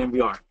log into an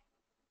NVR.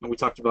 And we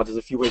talked about there's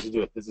a few ways to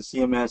do it. There's a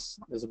CMS,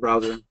 there's a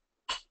browser.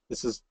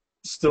 This is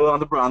still on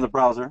the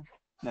browser,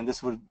 and this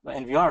is what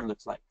NVR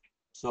looks like.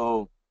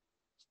 So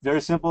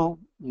very simple.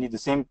 You need the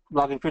same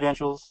login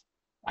credentials,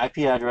 IP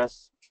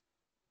address.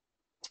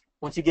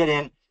 Once you get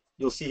in,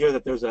 you'll see here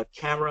that there's a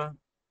camera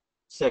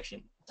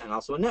section and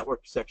also a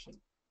network section.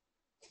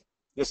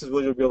 This is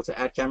where you'll be able to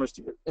add cameras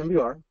to your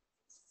NVR.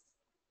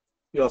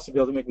 You'll also be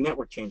able to make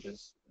network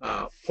changes,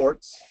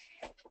 ports.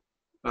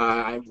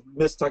 I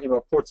missed talking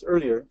about ports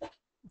earlier.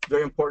 It's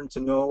very important to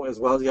know, as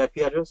well as the IP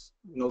address,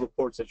 know the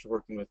ports that you're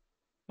working with.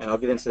 And I'll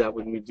get into that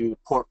when we do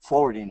port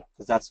forwarding,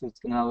 because that's what's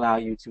going to allow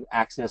you to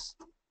access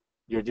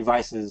your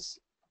devices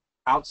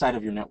outside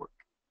of your network.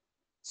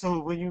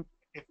 So when you,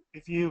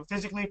 if you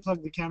physically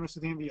plug the cameras to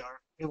the NVR,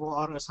 it will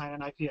auto-assign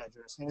an IP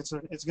address, and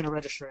it's going to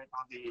register it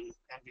on the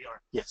NVR.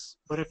 Yes.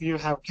 But if you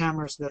have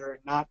cameras that are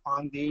not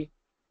on the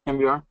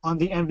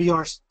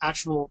NVR's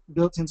actual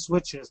built-in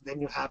switches, then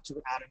you have to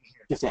add them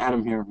here. You have to add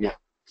them here, yeah.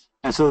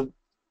 And so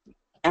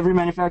every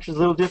manufacturer is a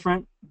little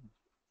different,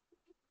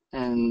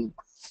 and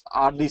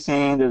oddly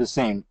saying they're the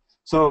same.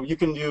 So you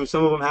can do,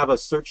 some of them have a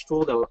search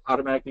tool that will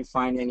automatically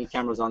find any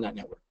cameras on that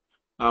network.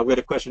 We had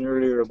a question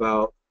earlier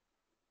about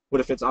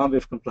what if it's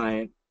ONVIF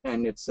compliant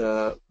and it's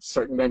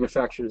certain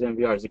manufacturer's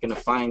NVR. Is it going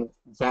to find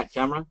that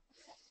camera?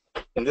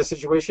 In this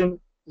situation,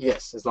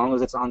 yes, as long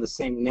as it's on the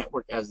same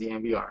network as the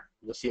NVR.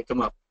 You'll see it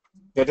come up.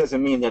 That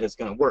doesn't mean that it's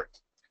going to work.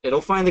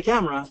 It'll find the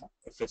camera.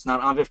 If it's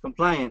not ONVIF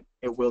compliant,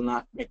 it will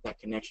not make that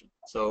connection.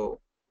 So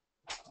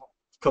a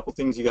couple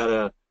things you got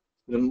to,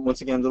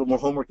 once again, a little more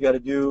homework you got to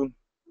do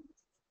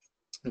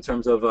in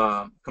terms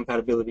of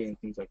compatibility and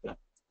things like that.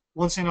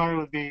 One scenario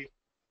would be,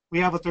 we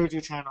have a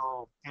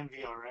 32-channel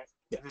NVR, right?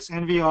 Yeah. This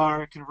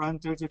NVR can run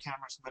 32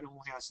 cameras, but it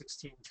only has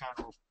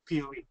 16-channel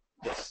PoE.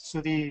 Yes.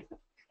 So the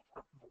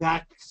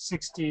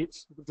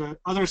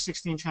other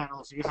 16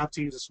 channels, you have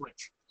to use a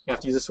switch. You have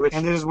to use a switch.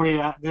 And this is where you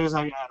add, this is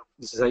how you add them.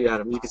 This is how you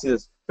add them. You can see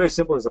this very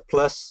simple. There's a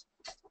plus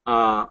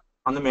on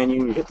the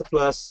menu. You hit the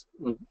plus.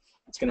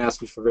 It's going to ask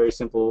you for very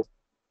simple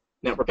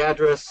network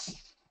address,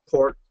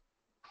 port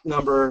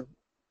number,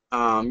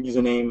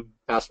 username,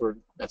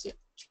 password. That's it.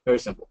 Very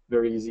simple.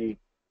 Very easy.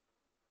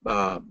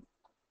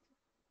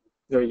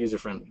 Very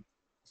user-friendly.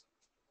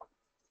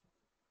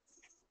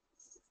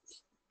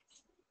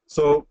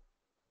 So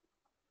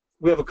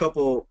we have a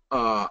couple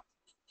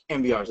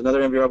NVRs.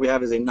 Another NVR we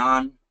have is a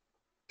non-PoE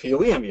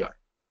NVR,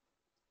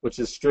 which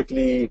is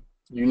strictly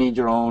you need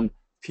your own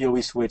PoE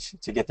switch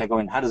to get that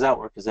going. How does that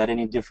work? Is that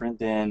any different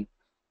than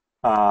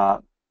a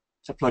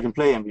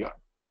plug-and-play NVR?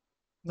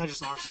 Not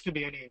just ours. It could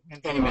be any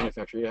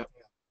manufacturer, yeah.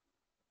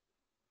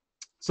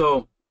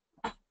 So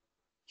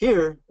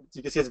here,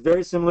 you can see it's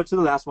very similar to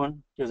the last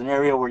one. There's an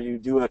area where you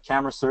do a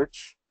camera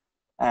search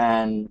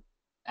and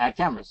add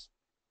cameras.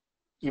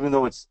 Even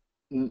though it's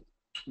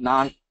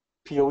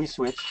non-PoE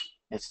switch,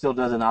 it still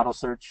does an auto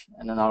search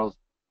and an auto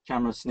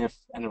camera sniff,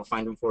 and it'll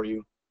find them for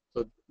you.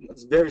 So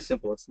it's very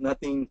simple. It's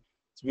nothing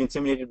to be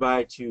intimidated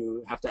by,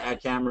 to have to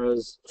add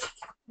cameras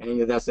and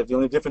any of that stuff. The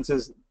only difference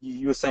is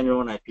you assign your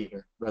own IP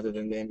here rather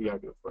than the NVR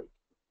do it for you.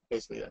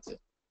 Basically, that's it.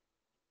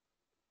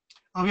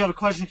 We have a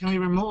question. Can we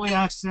remotely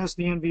access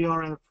the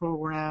NVR and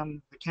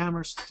program the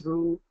cameras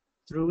through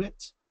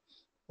it?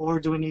 Or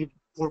do we need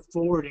port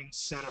forwarding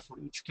set up for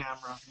each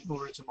camera in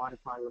order to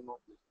modify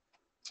remotely?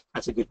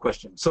 That's a good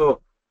question.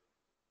 So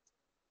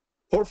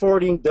port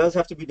forwarding does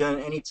have to be done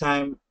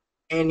anytime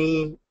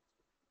any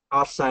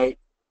offsite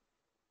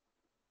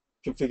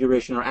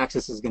configuration or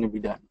access is going to be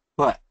done.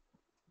 But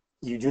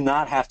you do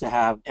not have to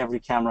have every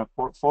camera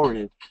port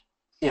forwarded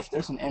if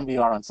there's an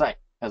NVR on site,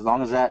 as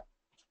long as that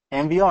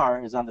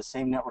NVR is on the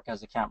same network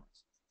as the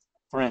cameras.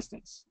 For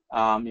instance,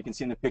 you can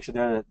see in the picture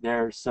there that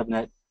their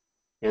subnet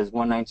is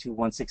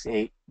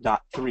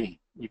 192.168.3.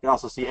 You can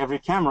also see every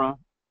camera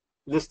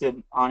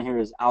listed on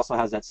here also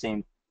has that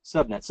same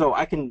subnet. So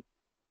I can,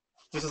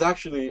 this is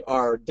actually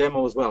our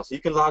demo as well. So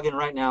you can log in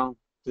right now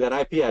to that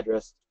IP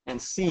address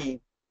and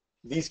see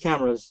these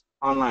cameras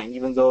online,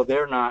 even though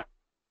they're not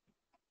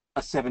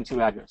a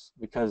 7.2 address,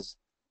 because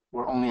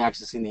we're only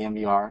accessing the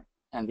NVR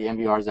and the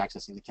NVR is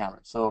accessing the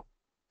camera. So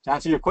to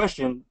answer your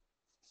question,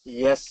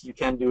 yes, you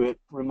can do it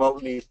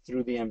remotely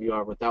through the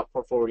NVR without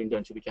port forwarding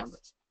done to the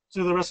cameras.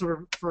 So the rest of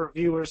our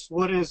viewers,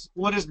 what is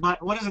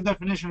the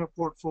definition of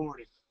port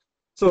forwarding?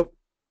 So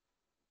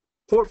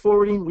port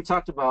forwarding, we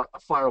talked about a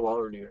firewall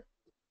earlier.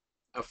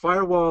 A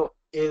firewall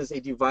is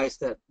a device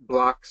that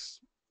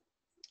blocks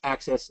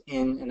access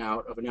in and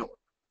out of a network.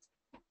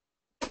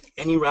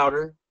 Any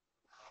router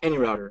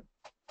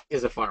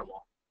is a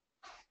firewall.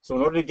 So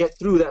in order to get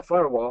through that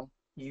firewall,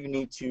 you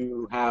need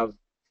to have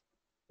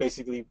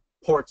basically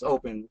ports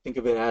open. Think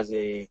of it as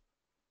a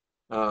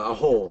a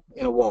hole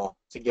in a wall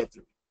to get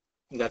through.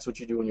 And that's what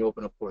you do when you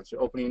open up ports.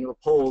 You're opening up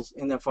holes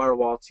in that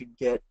firewall to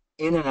get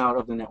in and out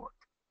of the network.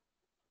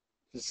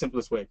 It's the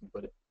simplest way I can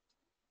put it.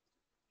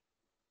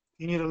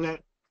 You need to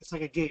let, it's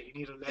like a gate. You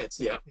need to let,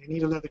 Yeah. you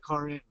need to let the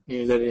car in. You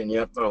need to let it in,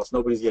 yep, or else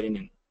nobody's getting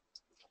in.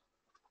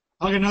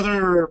 Okay,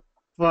 another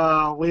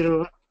way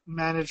to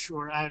manage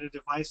or add a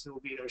device will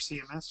be our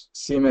CMS.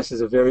 CMS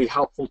is a very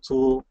helpful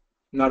tool,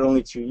 not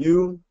only to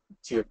you,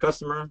 to your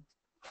customer.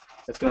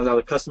 It's going to allow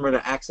the customer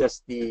to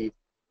access the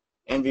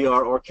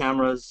NVR or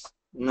cameras,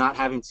 not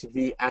having to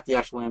be at the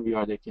actual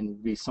NVR. They can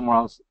be somewhere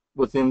else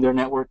within their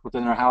network,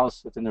 within their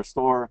house, within their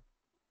store,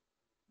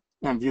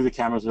 and view the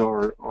cameras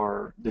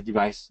or the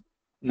device.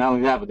 Not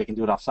only that, but they can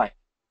do it off-site.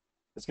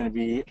 It's going to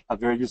be a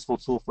very useful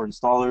tool for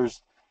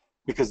installers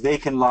because they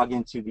can log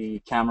into the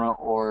camera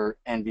or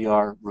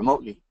NVR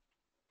remotely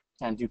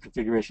and do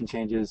configuration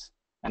changes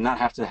and not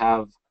have to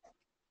have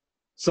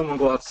someone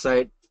go out to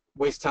site,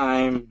 waste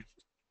time,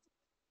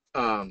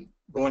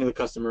 going to the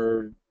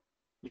customer.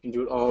 You can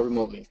do it all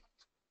remotely.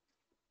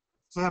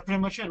 So that's pretty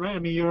much it, right? I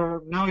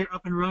mean, now you're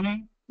up and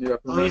running. You're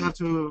up and All you running. have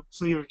to,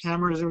 so your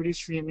camera is already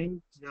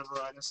streaming. You have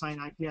an assigned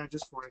IP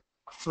address for it.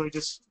 So you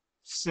just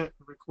set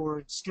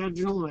record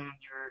schedule and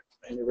you're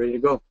ready to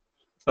go.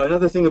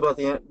 Another thing about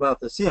the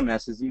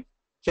CMS is you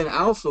can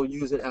also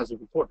use it as a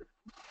recorder.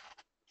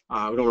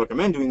 We don't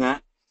recommend doing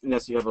that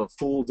unless you have a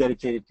full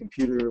dedicated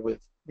computer with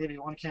maybe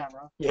one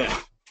camera. Yeah,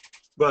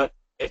 but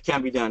it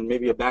can be done.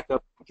 Maybe a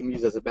backup. You can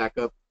use it as a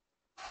backup,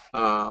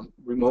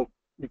 remote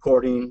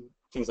recording,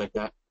 things like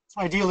that.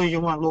 Ideally,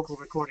 you want local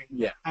recording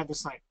Yeah. at the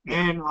site,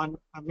 and on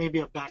maybe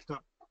a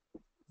backup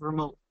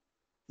remote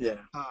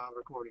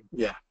recording.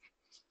 Yeah,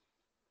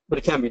 but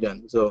it can be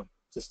done. So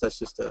that's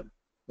just a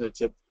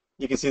tip.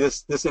 You can see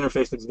this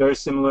interface looks very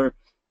similar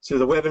to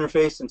the web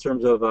interface in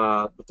terms of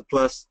with the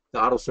plus, the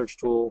auto search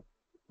tool,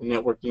 the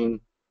networking.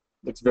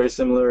 Looks very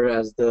similar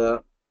as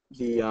the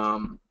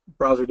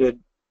browser did.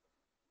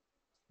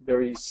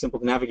 Very simple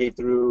to navigate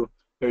through,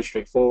 very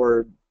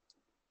straightforward,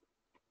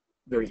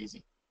 very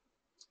easy.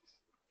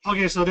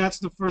 Okay, so that's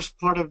the first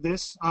part of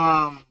this.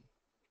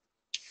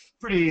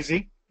 Pretty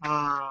easy.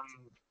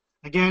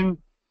 Again,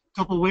 a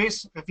couple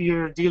ways. If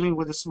you're dealing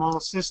with a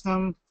small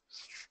system,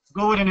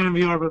 go with an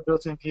NVR with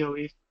built-in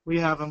PoE. We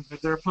have them.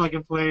 If they're plug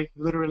and play,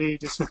 literally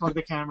just plug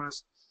the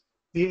cameras,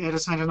 it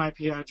assigns an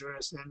IP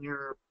address, and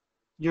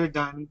you're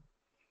done.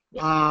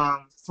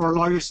 For a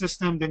larger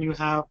system, then you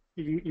have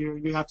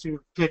to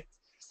pick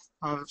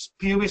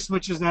PoE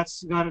switches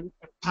that's got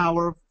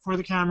power for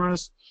the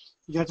cameras.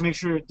 You have to make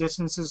sure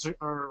distances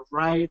are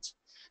right,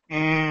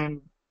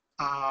 and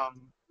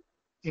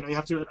you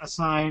have to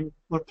assign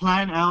or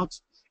plan out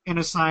and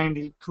assign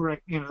the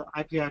correct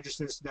IP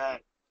addresses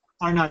that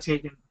are not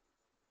taken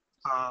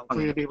for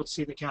you to be able to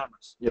see the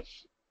cameras. Yep.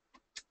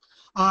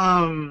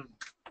 How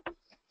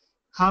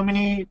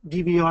many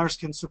DVRs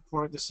can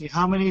support this?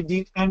 How many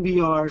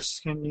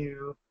NVRs can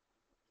you?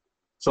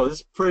 So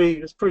it's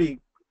pretty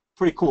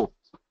cool.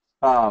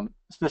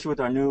 Especially with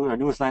our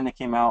newest line that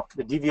came out,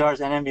 the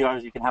DVRs and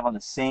NVRs you can have on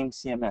the same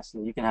CMS,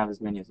 so you can have as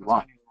many as you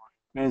want.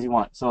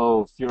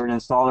 So if you're an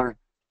installer,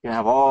 you can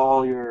have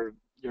all your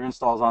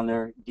installs on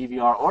there,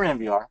 DVR or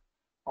NVR.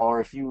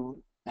 Or if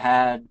you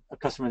had a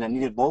customer that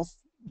needed both,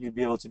 you'd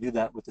be able to do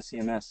that with the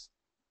CMS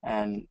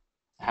and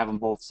have them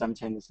both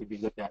simultaneously be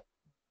looked at.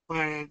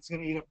 But it's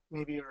going to eat up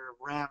maybe your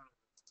RAM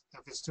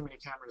if it's too many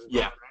cameras.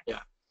 Yeah, right? Yeah.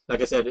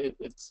 Like I said,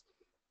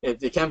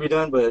 it can be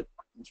done, but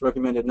it's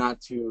recommended not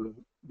to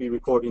be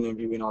recording and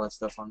viewing all that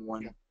stuff on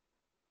one. Yeah.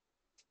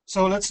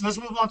 So let's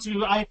move on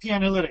to IP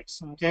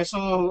analytics. Okay,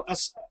 so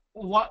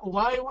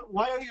why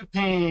are you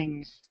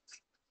paying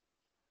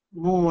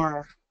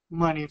more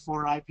money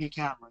for IP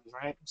cameras,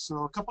 right?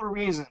 So a couple of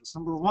reasons.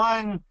 Number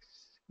one,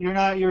 you're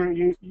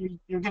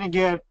gonna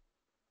get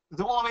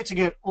the only way to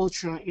get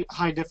ultra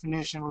high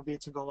definition would be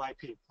to go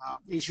IP.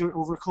 Ethernet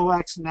over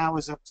coax now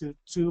is up to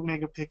 2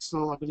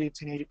 megapixel, I believe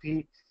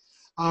 1080p.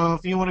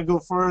 If you want to go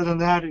further than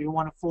that, or you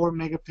want a 4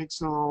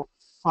 megapixel,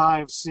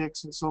 5,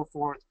 6, and so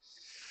forth,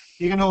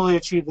 you can only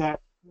achieve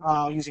that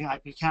using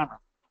IP camera.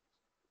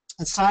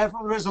 Aside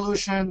from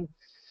resolution,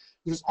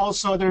 there's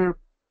also other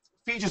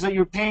features that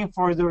you're paying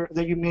for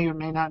that you may or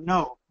may not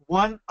know.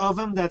 One of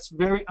them that's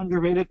very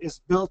underrated is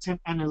built-in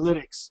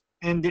analytics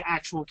in the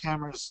actual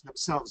cameras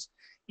themselves.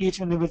 Each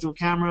individual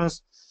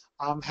cameras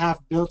have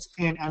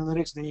built-in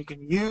analytics that you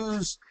can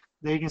use,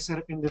 that you can set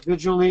up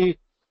individually,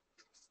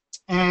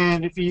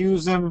 and if you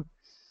use them,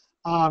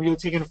 you're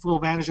taking full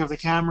advantage of the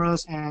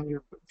cameras, and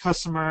your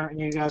customer and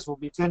you guys will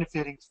be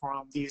benefiting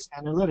from these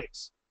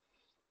analytics.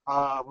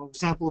 An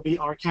example would be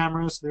our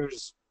cameras.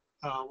 There's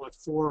 4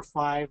 or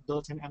 5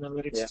 built-in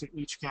analytics to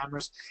each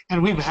cameras,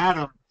 and we've had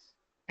them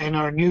in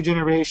our new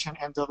generation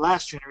and the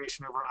last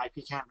generation of our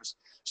IP cameras.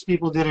 So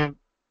people didn't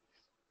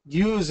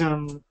use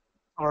them,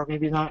 or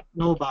maybe not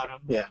know about them.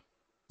 Yeah.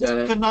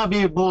 It could not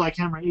be a Bolide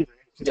camera either.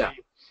 It could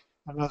be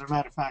another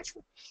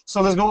manufacturer.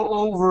 So let's go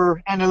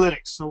over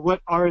analytics. So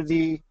what are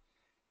the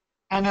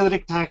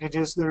analytic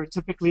packages that are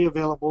typically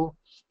available,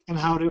 and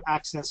how to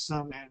access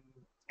them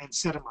and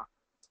set them up?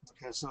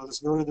 Okay, so let's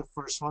go to the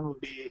first one. Will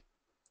be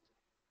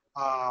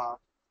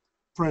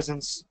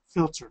presence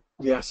filter.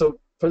 Yeah, so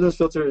presence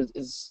filter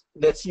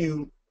lets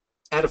you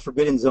add a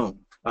forbidden zone.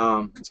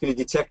 It's going to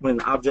detect when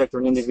an object or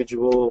an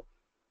individual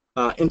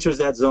enters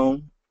that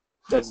zone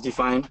that's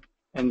defined,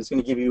 and it's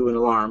going to give you an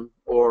alarm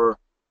or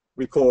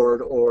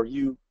record, or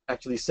you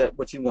actually set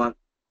what you want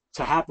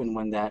to happen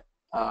when that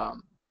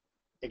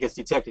it gets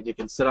detected. You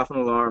can set off an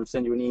alarm,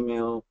 send you an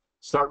email,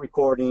 start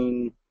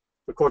recording,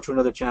 record to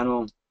another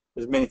channel.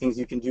 There's many things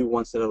you can do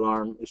once that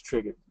alarm is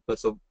triggered. But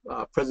so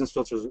presence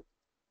filter is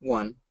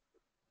one.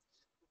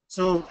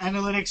 So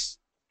analytics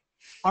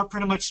are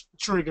pretty much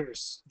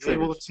triggers. They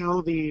will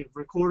tell the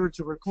recorder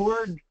to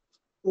record,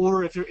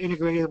 or if you're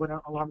integrated with an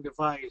alarm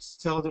device,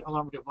 tell the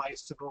alarm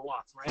device to go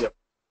off, right? Yep.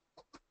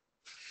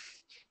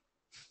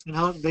 And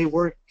how they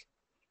work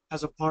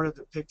as a part of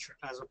the picture,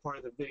 as a part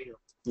of the video.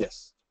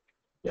 Yes.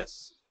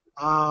 Yes.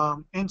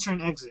 Enter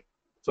and exit.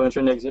 So enter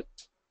and exit.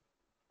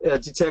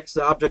 It detects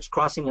the objects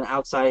crossing an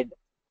outside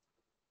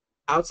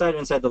or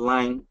inside the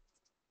line,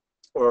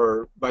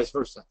 or vice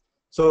versa.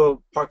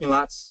 So parking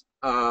lots,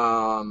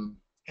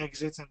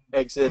 exits and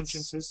exits,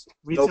 entrances,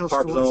 retail no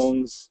park stores.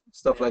 zones,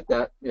 stuff like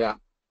that. Yeah.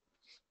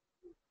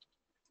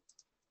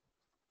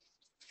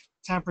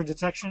 Tamper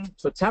detection.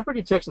 So tamper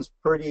detection is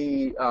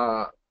pretty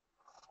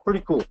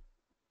cool.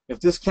 If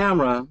this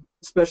camera,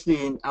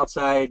 especially in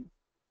outside,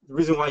 the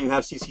reason why you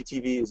have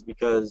CCTV is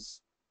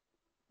because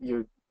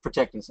you're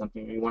protecting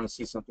something. You want to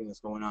see something that's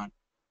going on.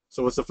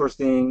 So what's the first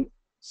thing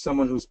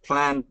someone who's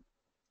planned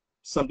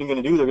something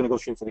going to do? They're going to go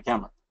straight for the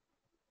camera.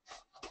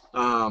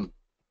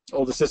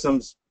 Older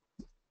systems,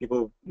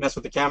 people mess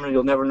with the camera,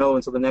 you'll never know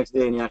until the next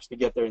day and you actually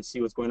get there and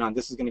see what's going on.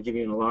 This is going to give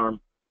you an alarm,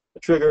 a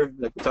trigger,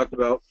 like we talked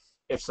about.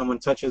 If someone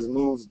touches,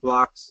 moves,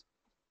 blocks,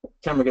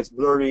 camera gets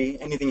blurry,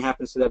 anything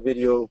happens to that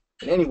video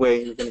in any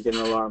way, you're going to get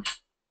an alarm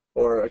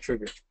or a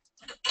trigger.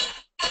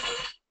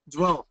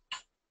 Dwell.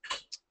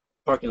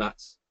 Parking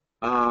lots.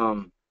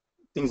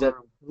 Things that...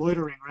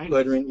 Loitering, right?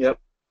 Loitering, yep.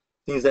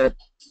 Things that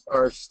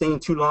are staying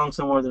too long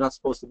somewhere they're not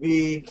supposed to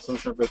be.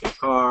 Someone's trying to break a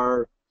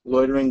car.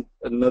 Loitering,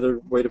 another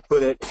way to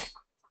put it.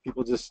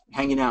 People just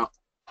hanging out.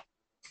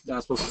 They're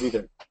not supposed to be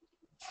there.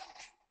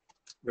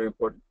 Very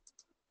important.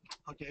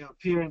 Okay,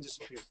 appear and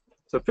disappear.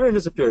 So appear and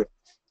disappear.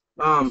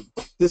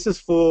 This is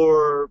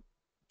for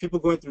people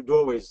going through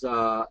doorways.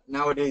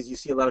 Nowadays, you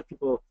see a lot of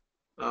people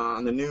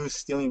on the news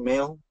stealing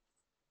mail.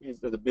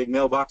 These are the big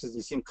mailboxes.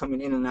 You see them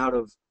coming in and out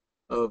of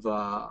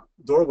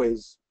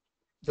doorways,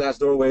 glass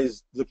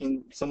doorways,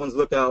 looking. Someone's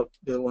lookout.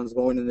 The other one's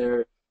going in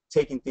there,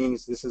 taking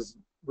things. This is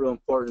real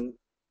important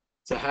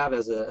to have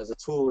as a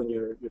tool in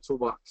your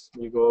toolbox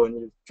when you go and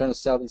you're trying to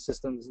sell these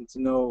systems and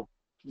to know,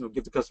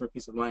 give the customer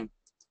peace of mind.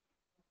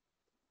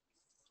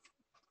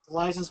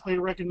 License plate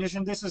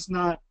recognition. This is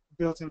not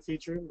built-in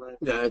feature, but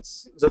yeah,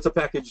 that's a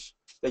package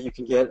that you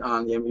can get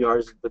on the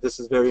MVRs, but this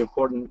is very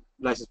important.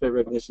 License plate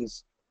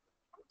recognition's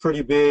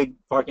pretty big.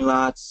 Parking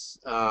lots,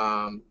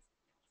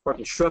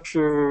 parking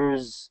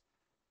structures.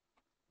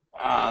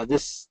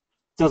 This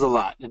does a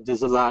lot. It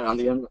does a lot on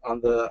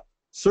the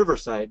server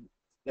side.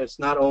 It's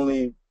not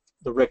only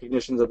the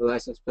recognitions of the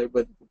license plate,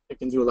 but it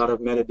can do a lot of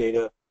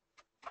metadata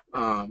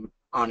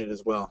on it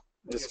as well.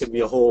 This could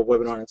be a whole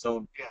webinar on its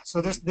own. Yeah.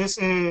 So this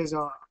is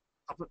a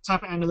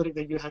type of analytic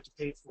that you have to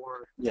pay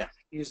for. Yeah.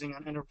 Using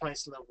an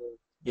enterprise level.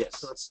 Yes.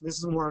 So this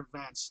is more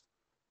advanced.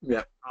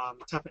 Yeah.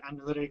 Type of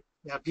analytic.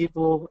 Yeah,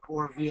 people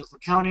or vehicle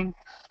counting.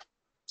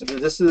 So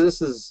this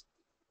is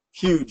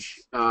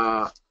huge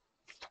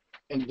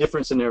in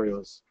different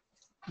scenarios.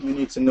 You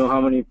need to know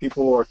how many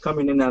people are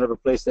coming in and out of a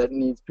place that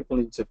people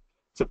need to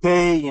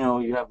pay.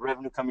 You have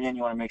revenue coming in.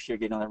 You want to make sure you're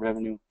getting all that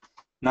revenue.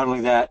 Not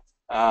only that,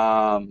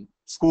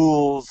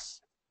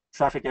 schools,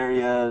 traffic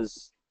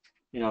areas.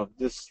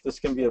 This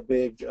can be a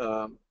big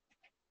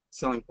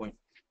selling point.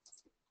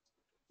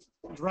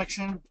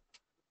 Direction.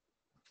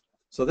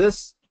 So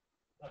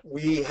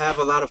we have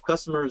a lot of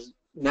customers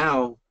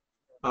now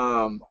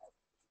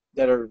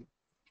that are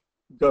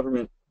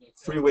government,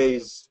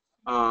 freeways,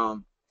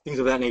 things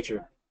of that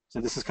nature. So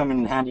this is coming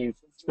in handy,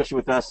 especially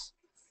with us.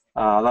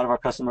 A lot of our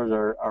customers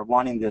are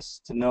wanting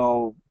this to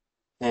know,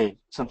 hey,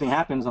 something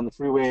happens on the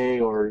freeway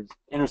or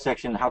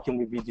intersection, how can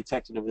we be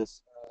detected of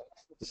this?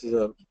 This is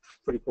a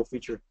pretty cool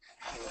feature.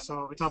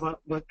 So we talk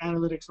about what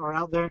analytics are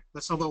out there.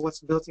 Let's talk about what's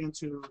built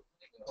into.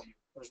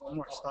 There's one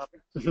more.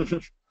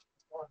 Stopping.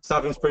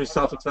 Stopping is pretty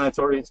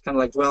self-explanatory. It's kind of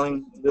like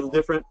dwelling, a little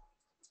different.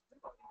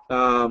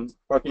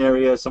 Parking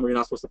area, somewhere you're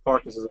not supposed to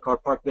park. This is a car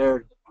parked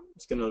there.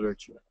 It's going to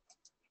alert you.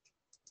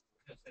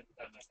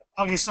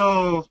 Okay,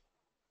 so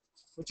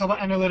we talk about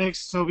analytics.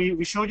 So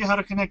we showed you how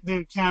to connect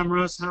the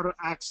cameras, how to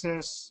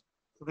access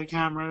the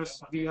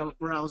cameras via a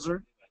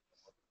browser.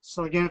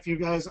 So again, if you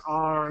guys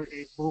are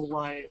a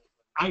Bulllight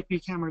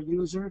IP camera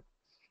user,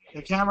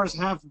 the cameras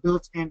have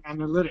built-in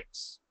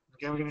analytics.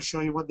 Again, we're going to show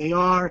you what they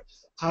are,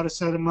 how to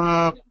set them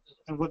up,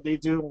 and what they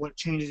do, and what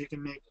changes you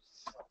can make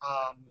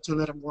to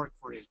let them work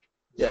for you.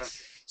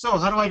 Yes. So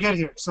how do I get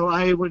here? So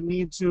I would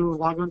need to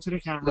log onto the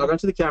camera. Log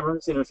onto the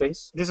camera's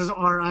interface. This is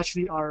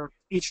actually our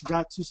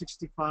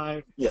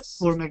H.265 Yes.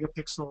 4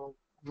 megapixel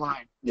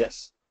line.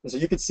 Yes. And so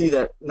you can see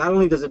that not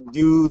only does it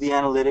do the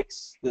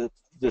analytics,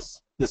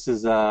 this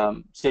is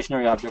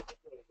stationary object.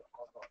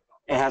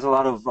 It has a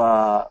lot of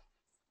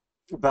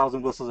bells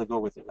and whistles that go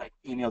with it, like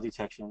email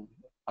detection,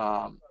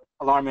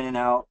 alarm in and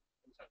out,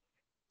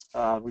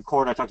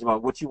 record. I talked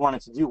about what you want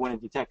it to do when it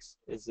detects.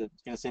 Is it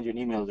going to send you an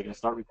email? Is it going to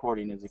start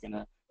recording? Is it going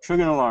to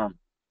trigger an alarm?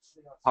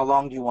 How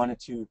long do you want it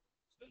to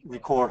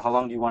record? How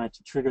long do you want it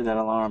to trigger that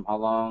alarm? How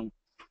long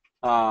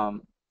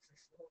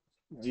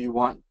do you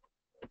want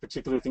a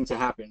particular thing to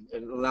happen?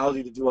 It allows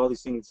you to do all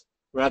these things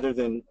rather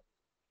than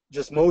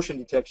just motion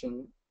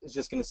detection. It's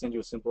just going to send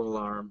you a simple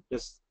alarm.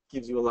 This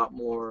gives you a lot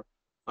more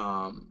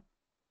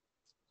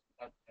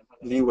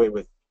leeway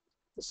with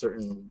a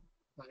certain.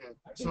 Okay.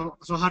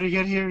 So how do you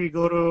get here? You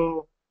go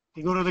to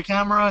the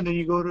camera, and then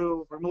you go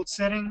to remote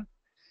setting.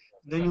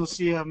 Then you'll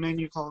see a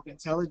menu called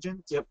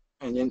Intelligent. Yep.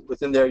 And then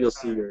within there, you'll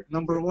see your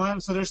number one.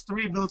 So there's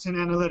 3 built-in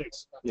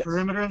analytics: yes.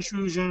 perimeter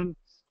intrusion,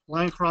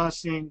 line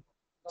crossing,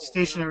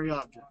 stationary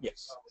object.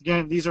 Yes.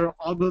 Again, these are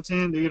all built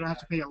in. You don't have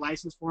to pay a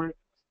license for it.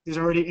 These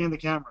are already in the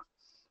camera.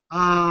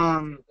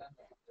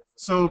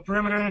 So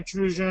perimeter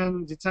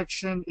intrusion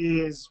detection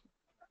is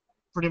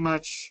pretty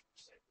much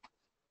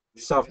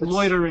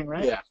loitering,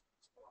 right? Yeah.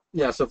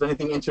 Yeah. So if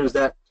anything enters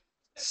that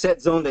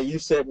set zone that you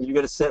set, and you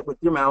got to set with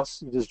your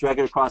mouse, you just drag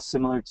it across,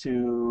 similar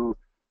to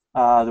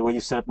the way you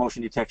set up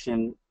motion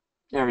detection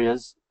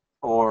areas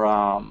or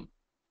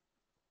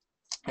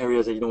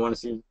areas that you don't want to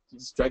see. You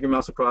just drag your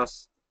mouse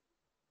across,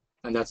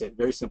 and that's it.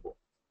 Very simple.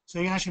 So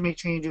you can actually make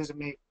changes and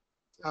make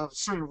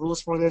certain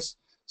rules for this.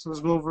 So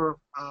let's go over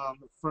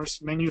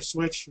first menu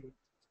switch,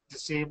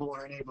 disable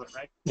or enable it,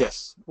 right?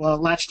 Yes. Well,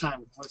 latch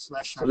time. What's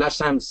latch time? So latch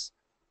time's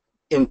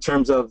in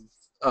terms of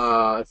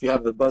if you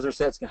have the buzzer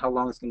set, how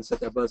long it's going to set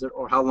that buzzer,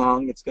 or how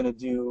long it's going to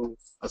do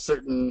a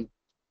certain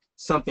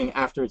something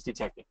after it's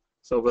detected.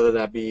 So whether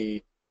that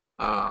be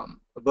a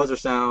buzzer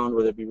sound,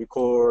 whether it be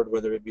record,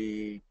 whether it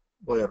be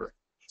whatever.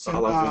 So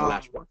how long is it going to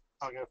latch for?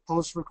 Okay,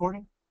 post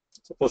recording?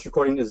 So post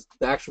recording is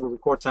the actual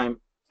record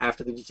time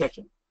after the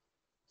detection.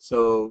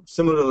 So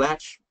similar to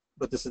latch,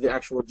 but this is the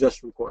actual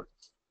just record.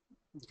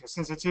 Okay,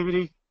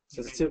 sensitivity?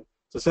 So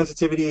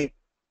sensitivity,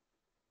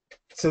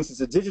 since it's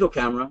a digital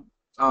camera,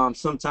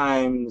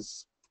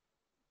 sometimes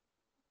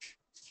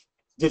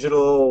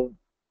digital,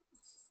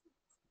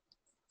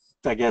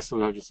 I guess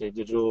what I would just say,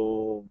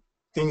 digital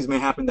things may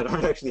happen that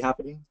aren't actually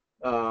happening.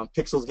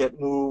 Pixels get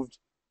moved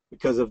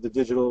because of the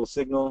digital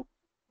signal,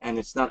 and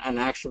it's not an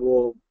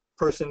actual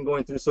person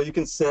going through. So you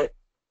can set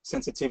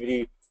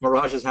sensitivity.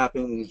 Mirages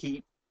happen in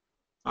heat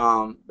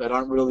that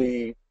aren't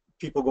really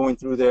people going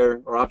through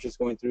there or objects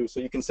going through. So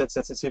you can set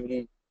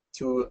sensitivity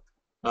to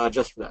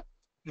adjust for that.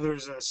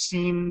 There's a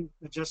scene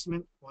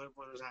adjustment. What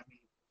does that mean?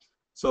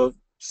 So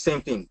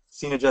same thing.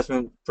 Scene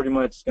adjustment pretty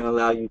much going to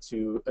allow you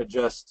to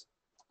adjust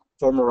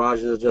for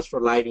mirages, adjust for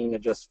lighting,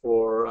 adjust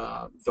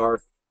for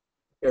dark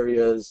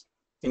areas,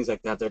 things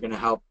like that. They're going to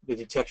help the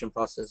detection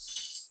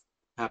process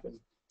happen.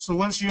 So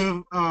once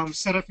you've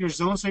set up your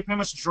zone, so you pretty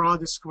much draw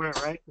the square,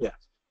 right? Yeah.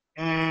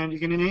 And you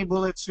can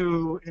enable it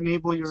to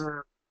enable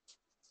your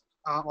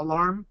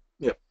alarm.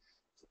 Yep.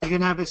 You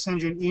can have it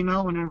send you an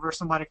email whenever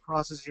somebody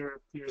crosses your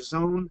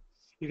zone.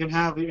 You can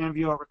have the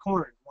NVR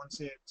record once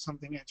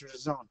something enters the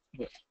zone.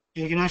 Yep.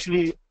 You can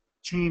actually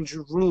change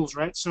rules,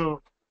 right?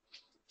 So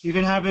you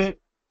can have it.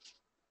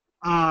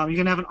 You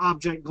can have an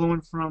object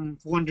going from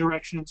one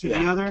direction to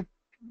the other.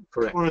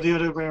 Correct. Or the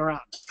other way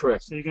around.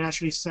 Correct. So you can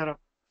actually set up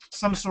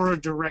some sort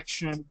of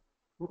direction,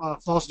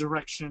 false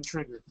direction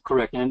trigger.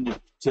 Correct. And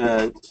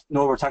to know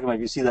what we're talking about,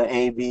 you see the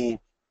A, B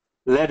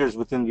letters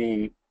within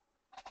the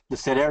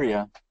set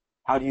area.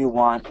 How do you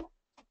want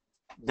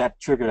that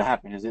trigger to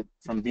happen? Is it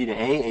from B to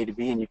A, A to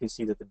B, and you can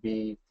see that the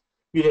B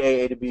to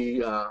A to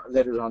B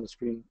letters on the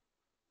screen.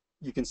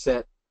 You can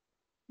set,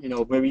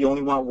 maybe you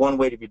only want one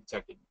way to be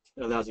detected.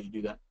 It allows you to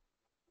do that.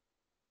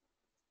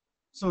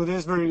 So it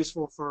is very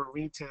useful for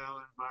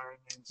retail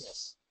environments.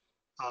 Yes.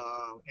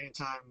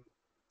 Anytime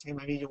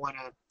maybe you want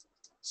to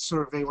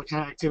survey what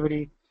kind of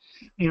activity,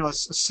 a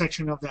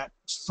section of that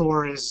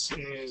store is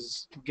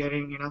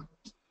getting,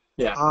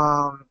 Yeah.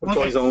 Okay.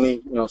 Employees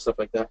only, stuff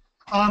like that.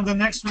 The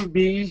next would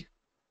be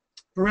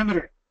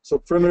perimeter. So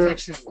perimeter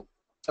detection.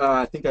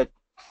 I think I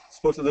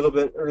spoke a little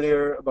bit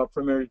earlier about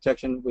perimeter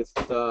detection with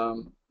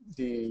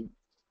the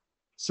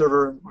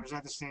server. Or is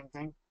that the same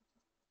thing?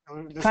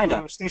 Kind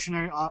of.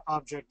 Stationary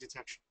object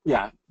detection.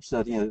 Yeah,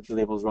 so the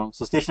label is wrong.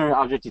 So stationary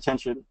object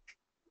detection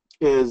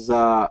is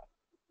a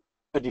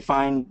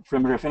defined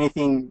perimeter. If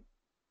anything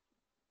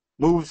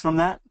moves from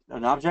that,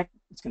 an object,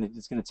 it's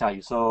gonna tell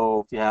you.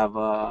 So if you have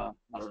I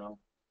don't know.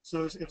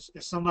 So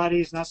if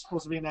somebody's not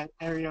supposed to be in that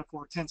area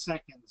for 10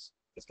 seconds,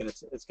 it's gonna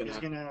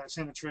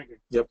send a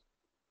trigger. Yep.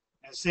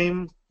 And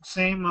same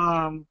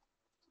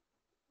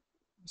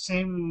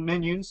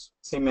menus.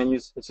 Same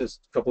menus. It's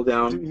just a couple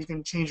down. You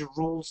can change your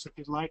rules if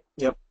you'd like.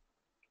 Yep.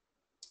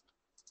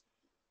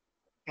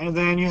 And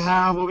then you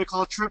have what we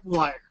call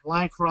tripwire,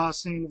 line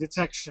crossing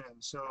detection.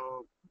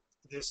 So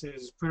this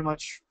is pretty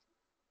much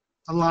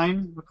a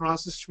line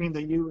across the screen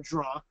that you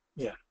draw.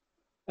 Yeah.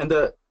 And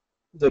the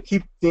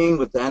key thing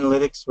with the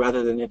analytics,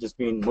 rather than it just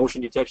being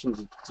motion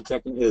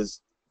detecting,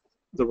 is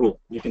the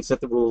rule. You can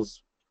set the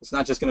rules. It's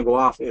not just going to go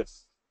off if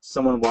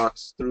someone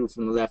walks through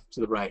from the left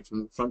to the right,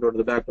 from the front door to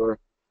the back door.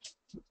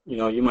 You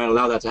know, you might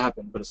allow that to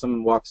happen, but if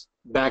someone walks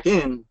back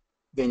in,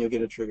 then you'll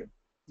get a trigger.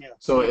 Yeah.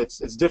 So it's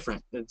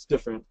different. It's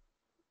different.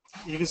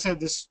 You can set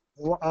this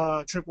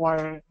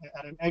tripwire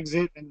at an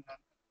exit and an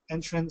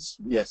entrance.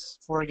 Yes.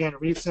 For again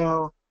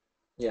refill.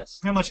 Yes.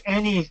 Pretty much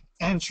any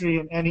entry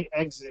and any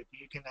exit,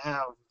 you can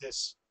have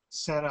this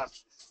set up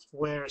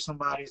where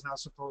somebody's not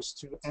supposed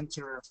to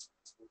enter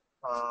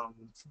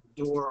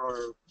door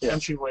or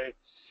entryway.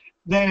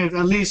 Then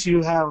at least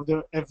you have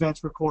the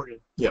events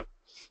recorded. Yep.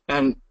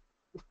 And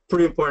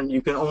pretty important,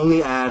 you can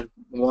only add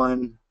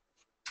one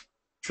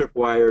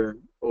tripwire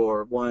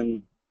or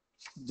one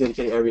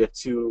dedicated area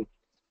to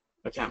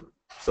a camera.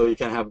 So you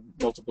can't have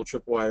multiple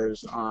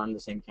tripwires on the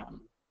same camera.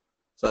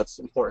 So that's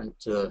important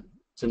to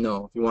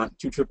know. If you want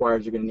 2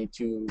 tripwires, you're going to need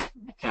 2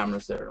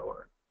 cameras there,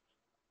 or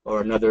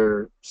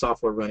another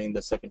software running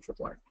the second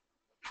tripwire.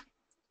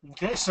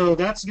 Okay, so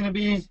that's going to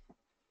be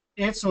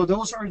it. So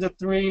those are the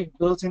 3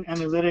 built-in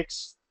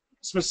analytics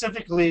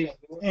specifically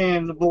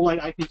in the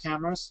Bolide IP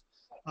cameras.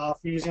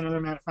 If you're using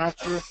another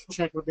manufacturer,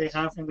 check what they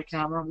have in the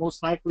camera.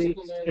 Most likely,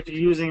 if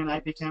you're using an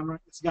IP camera,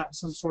 it's got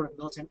some sort of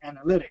built-in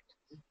analytic.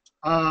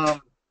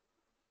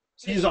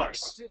 Use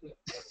ours.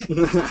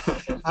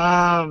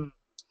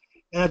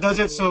 And that does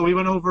it. So we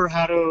went over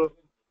how to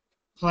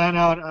plan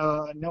out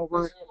a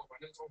network,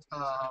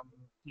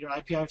 your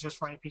IP address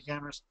for IP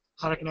cameras,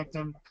 how to connect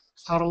them,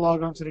 how to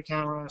log onto the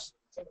cameras,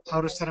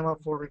 how to set them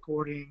up for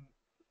recording,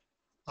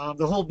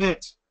 the whole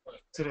bit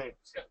today.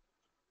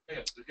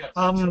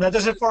 That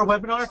does it for our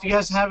webinar. If you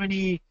guys have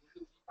any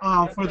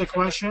further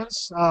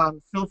questions,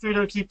 feel free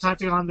to keep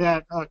typing on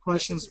that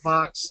questions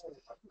box.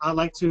 I'd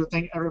like to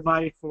thank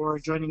everybody for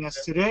joining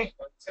us today.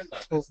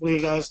 Hopefully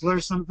you guys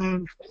learned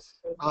something.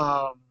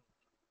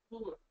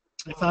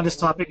 I found this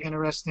topic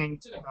interesting.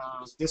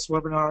 This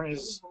webinar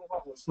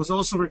was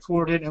also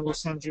recorded, and we'll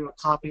send you a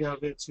copy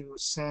of it to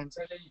send,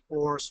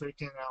 or so you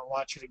can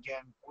watch it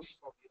again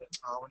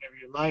whenever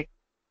you like.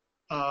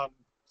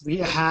 We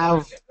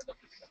have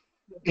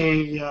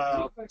a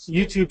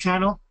YouTube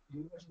channel,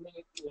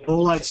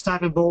 Bolide,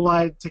 type in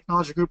Bolide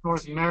Technology Group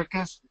North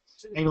America,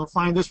 and you'll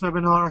find this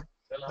webinar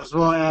as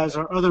well as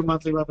our other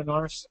monthly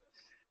webinars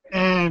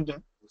and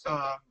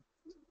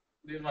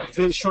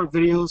short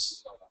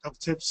videos of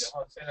tips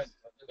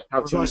in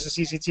regards to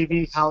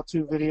CCTV,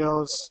 how-to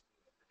videos.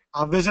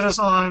 Visit us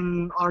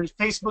on our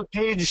Facebook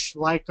page,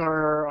 like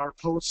our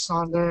posts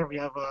on there. We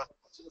have a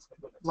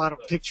lot of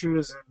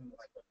pictures and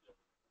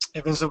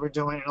events that we're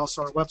doing, and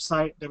also our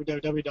website,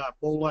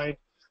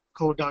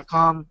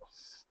 www.bolidecode.com.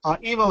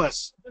 Email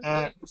us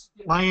at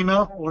my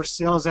email or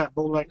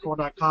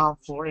sales@bolidecode.com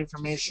for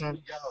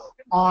information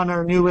on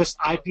our newest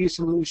IP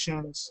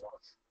solutions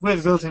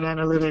with built-in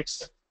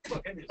analytics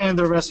and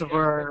the rest of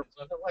our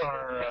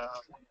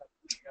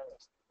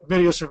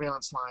video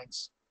surveillance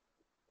lines.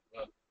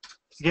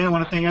 Again, I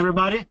want to thank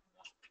everybody,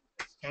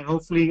 and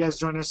hopefully you guys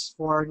join us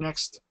for our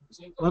next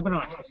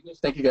webinar.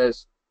 Thank you,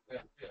 guys.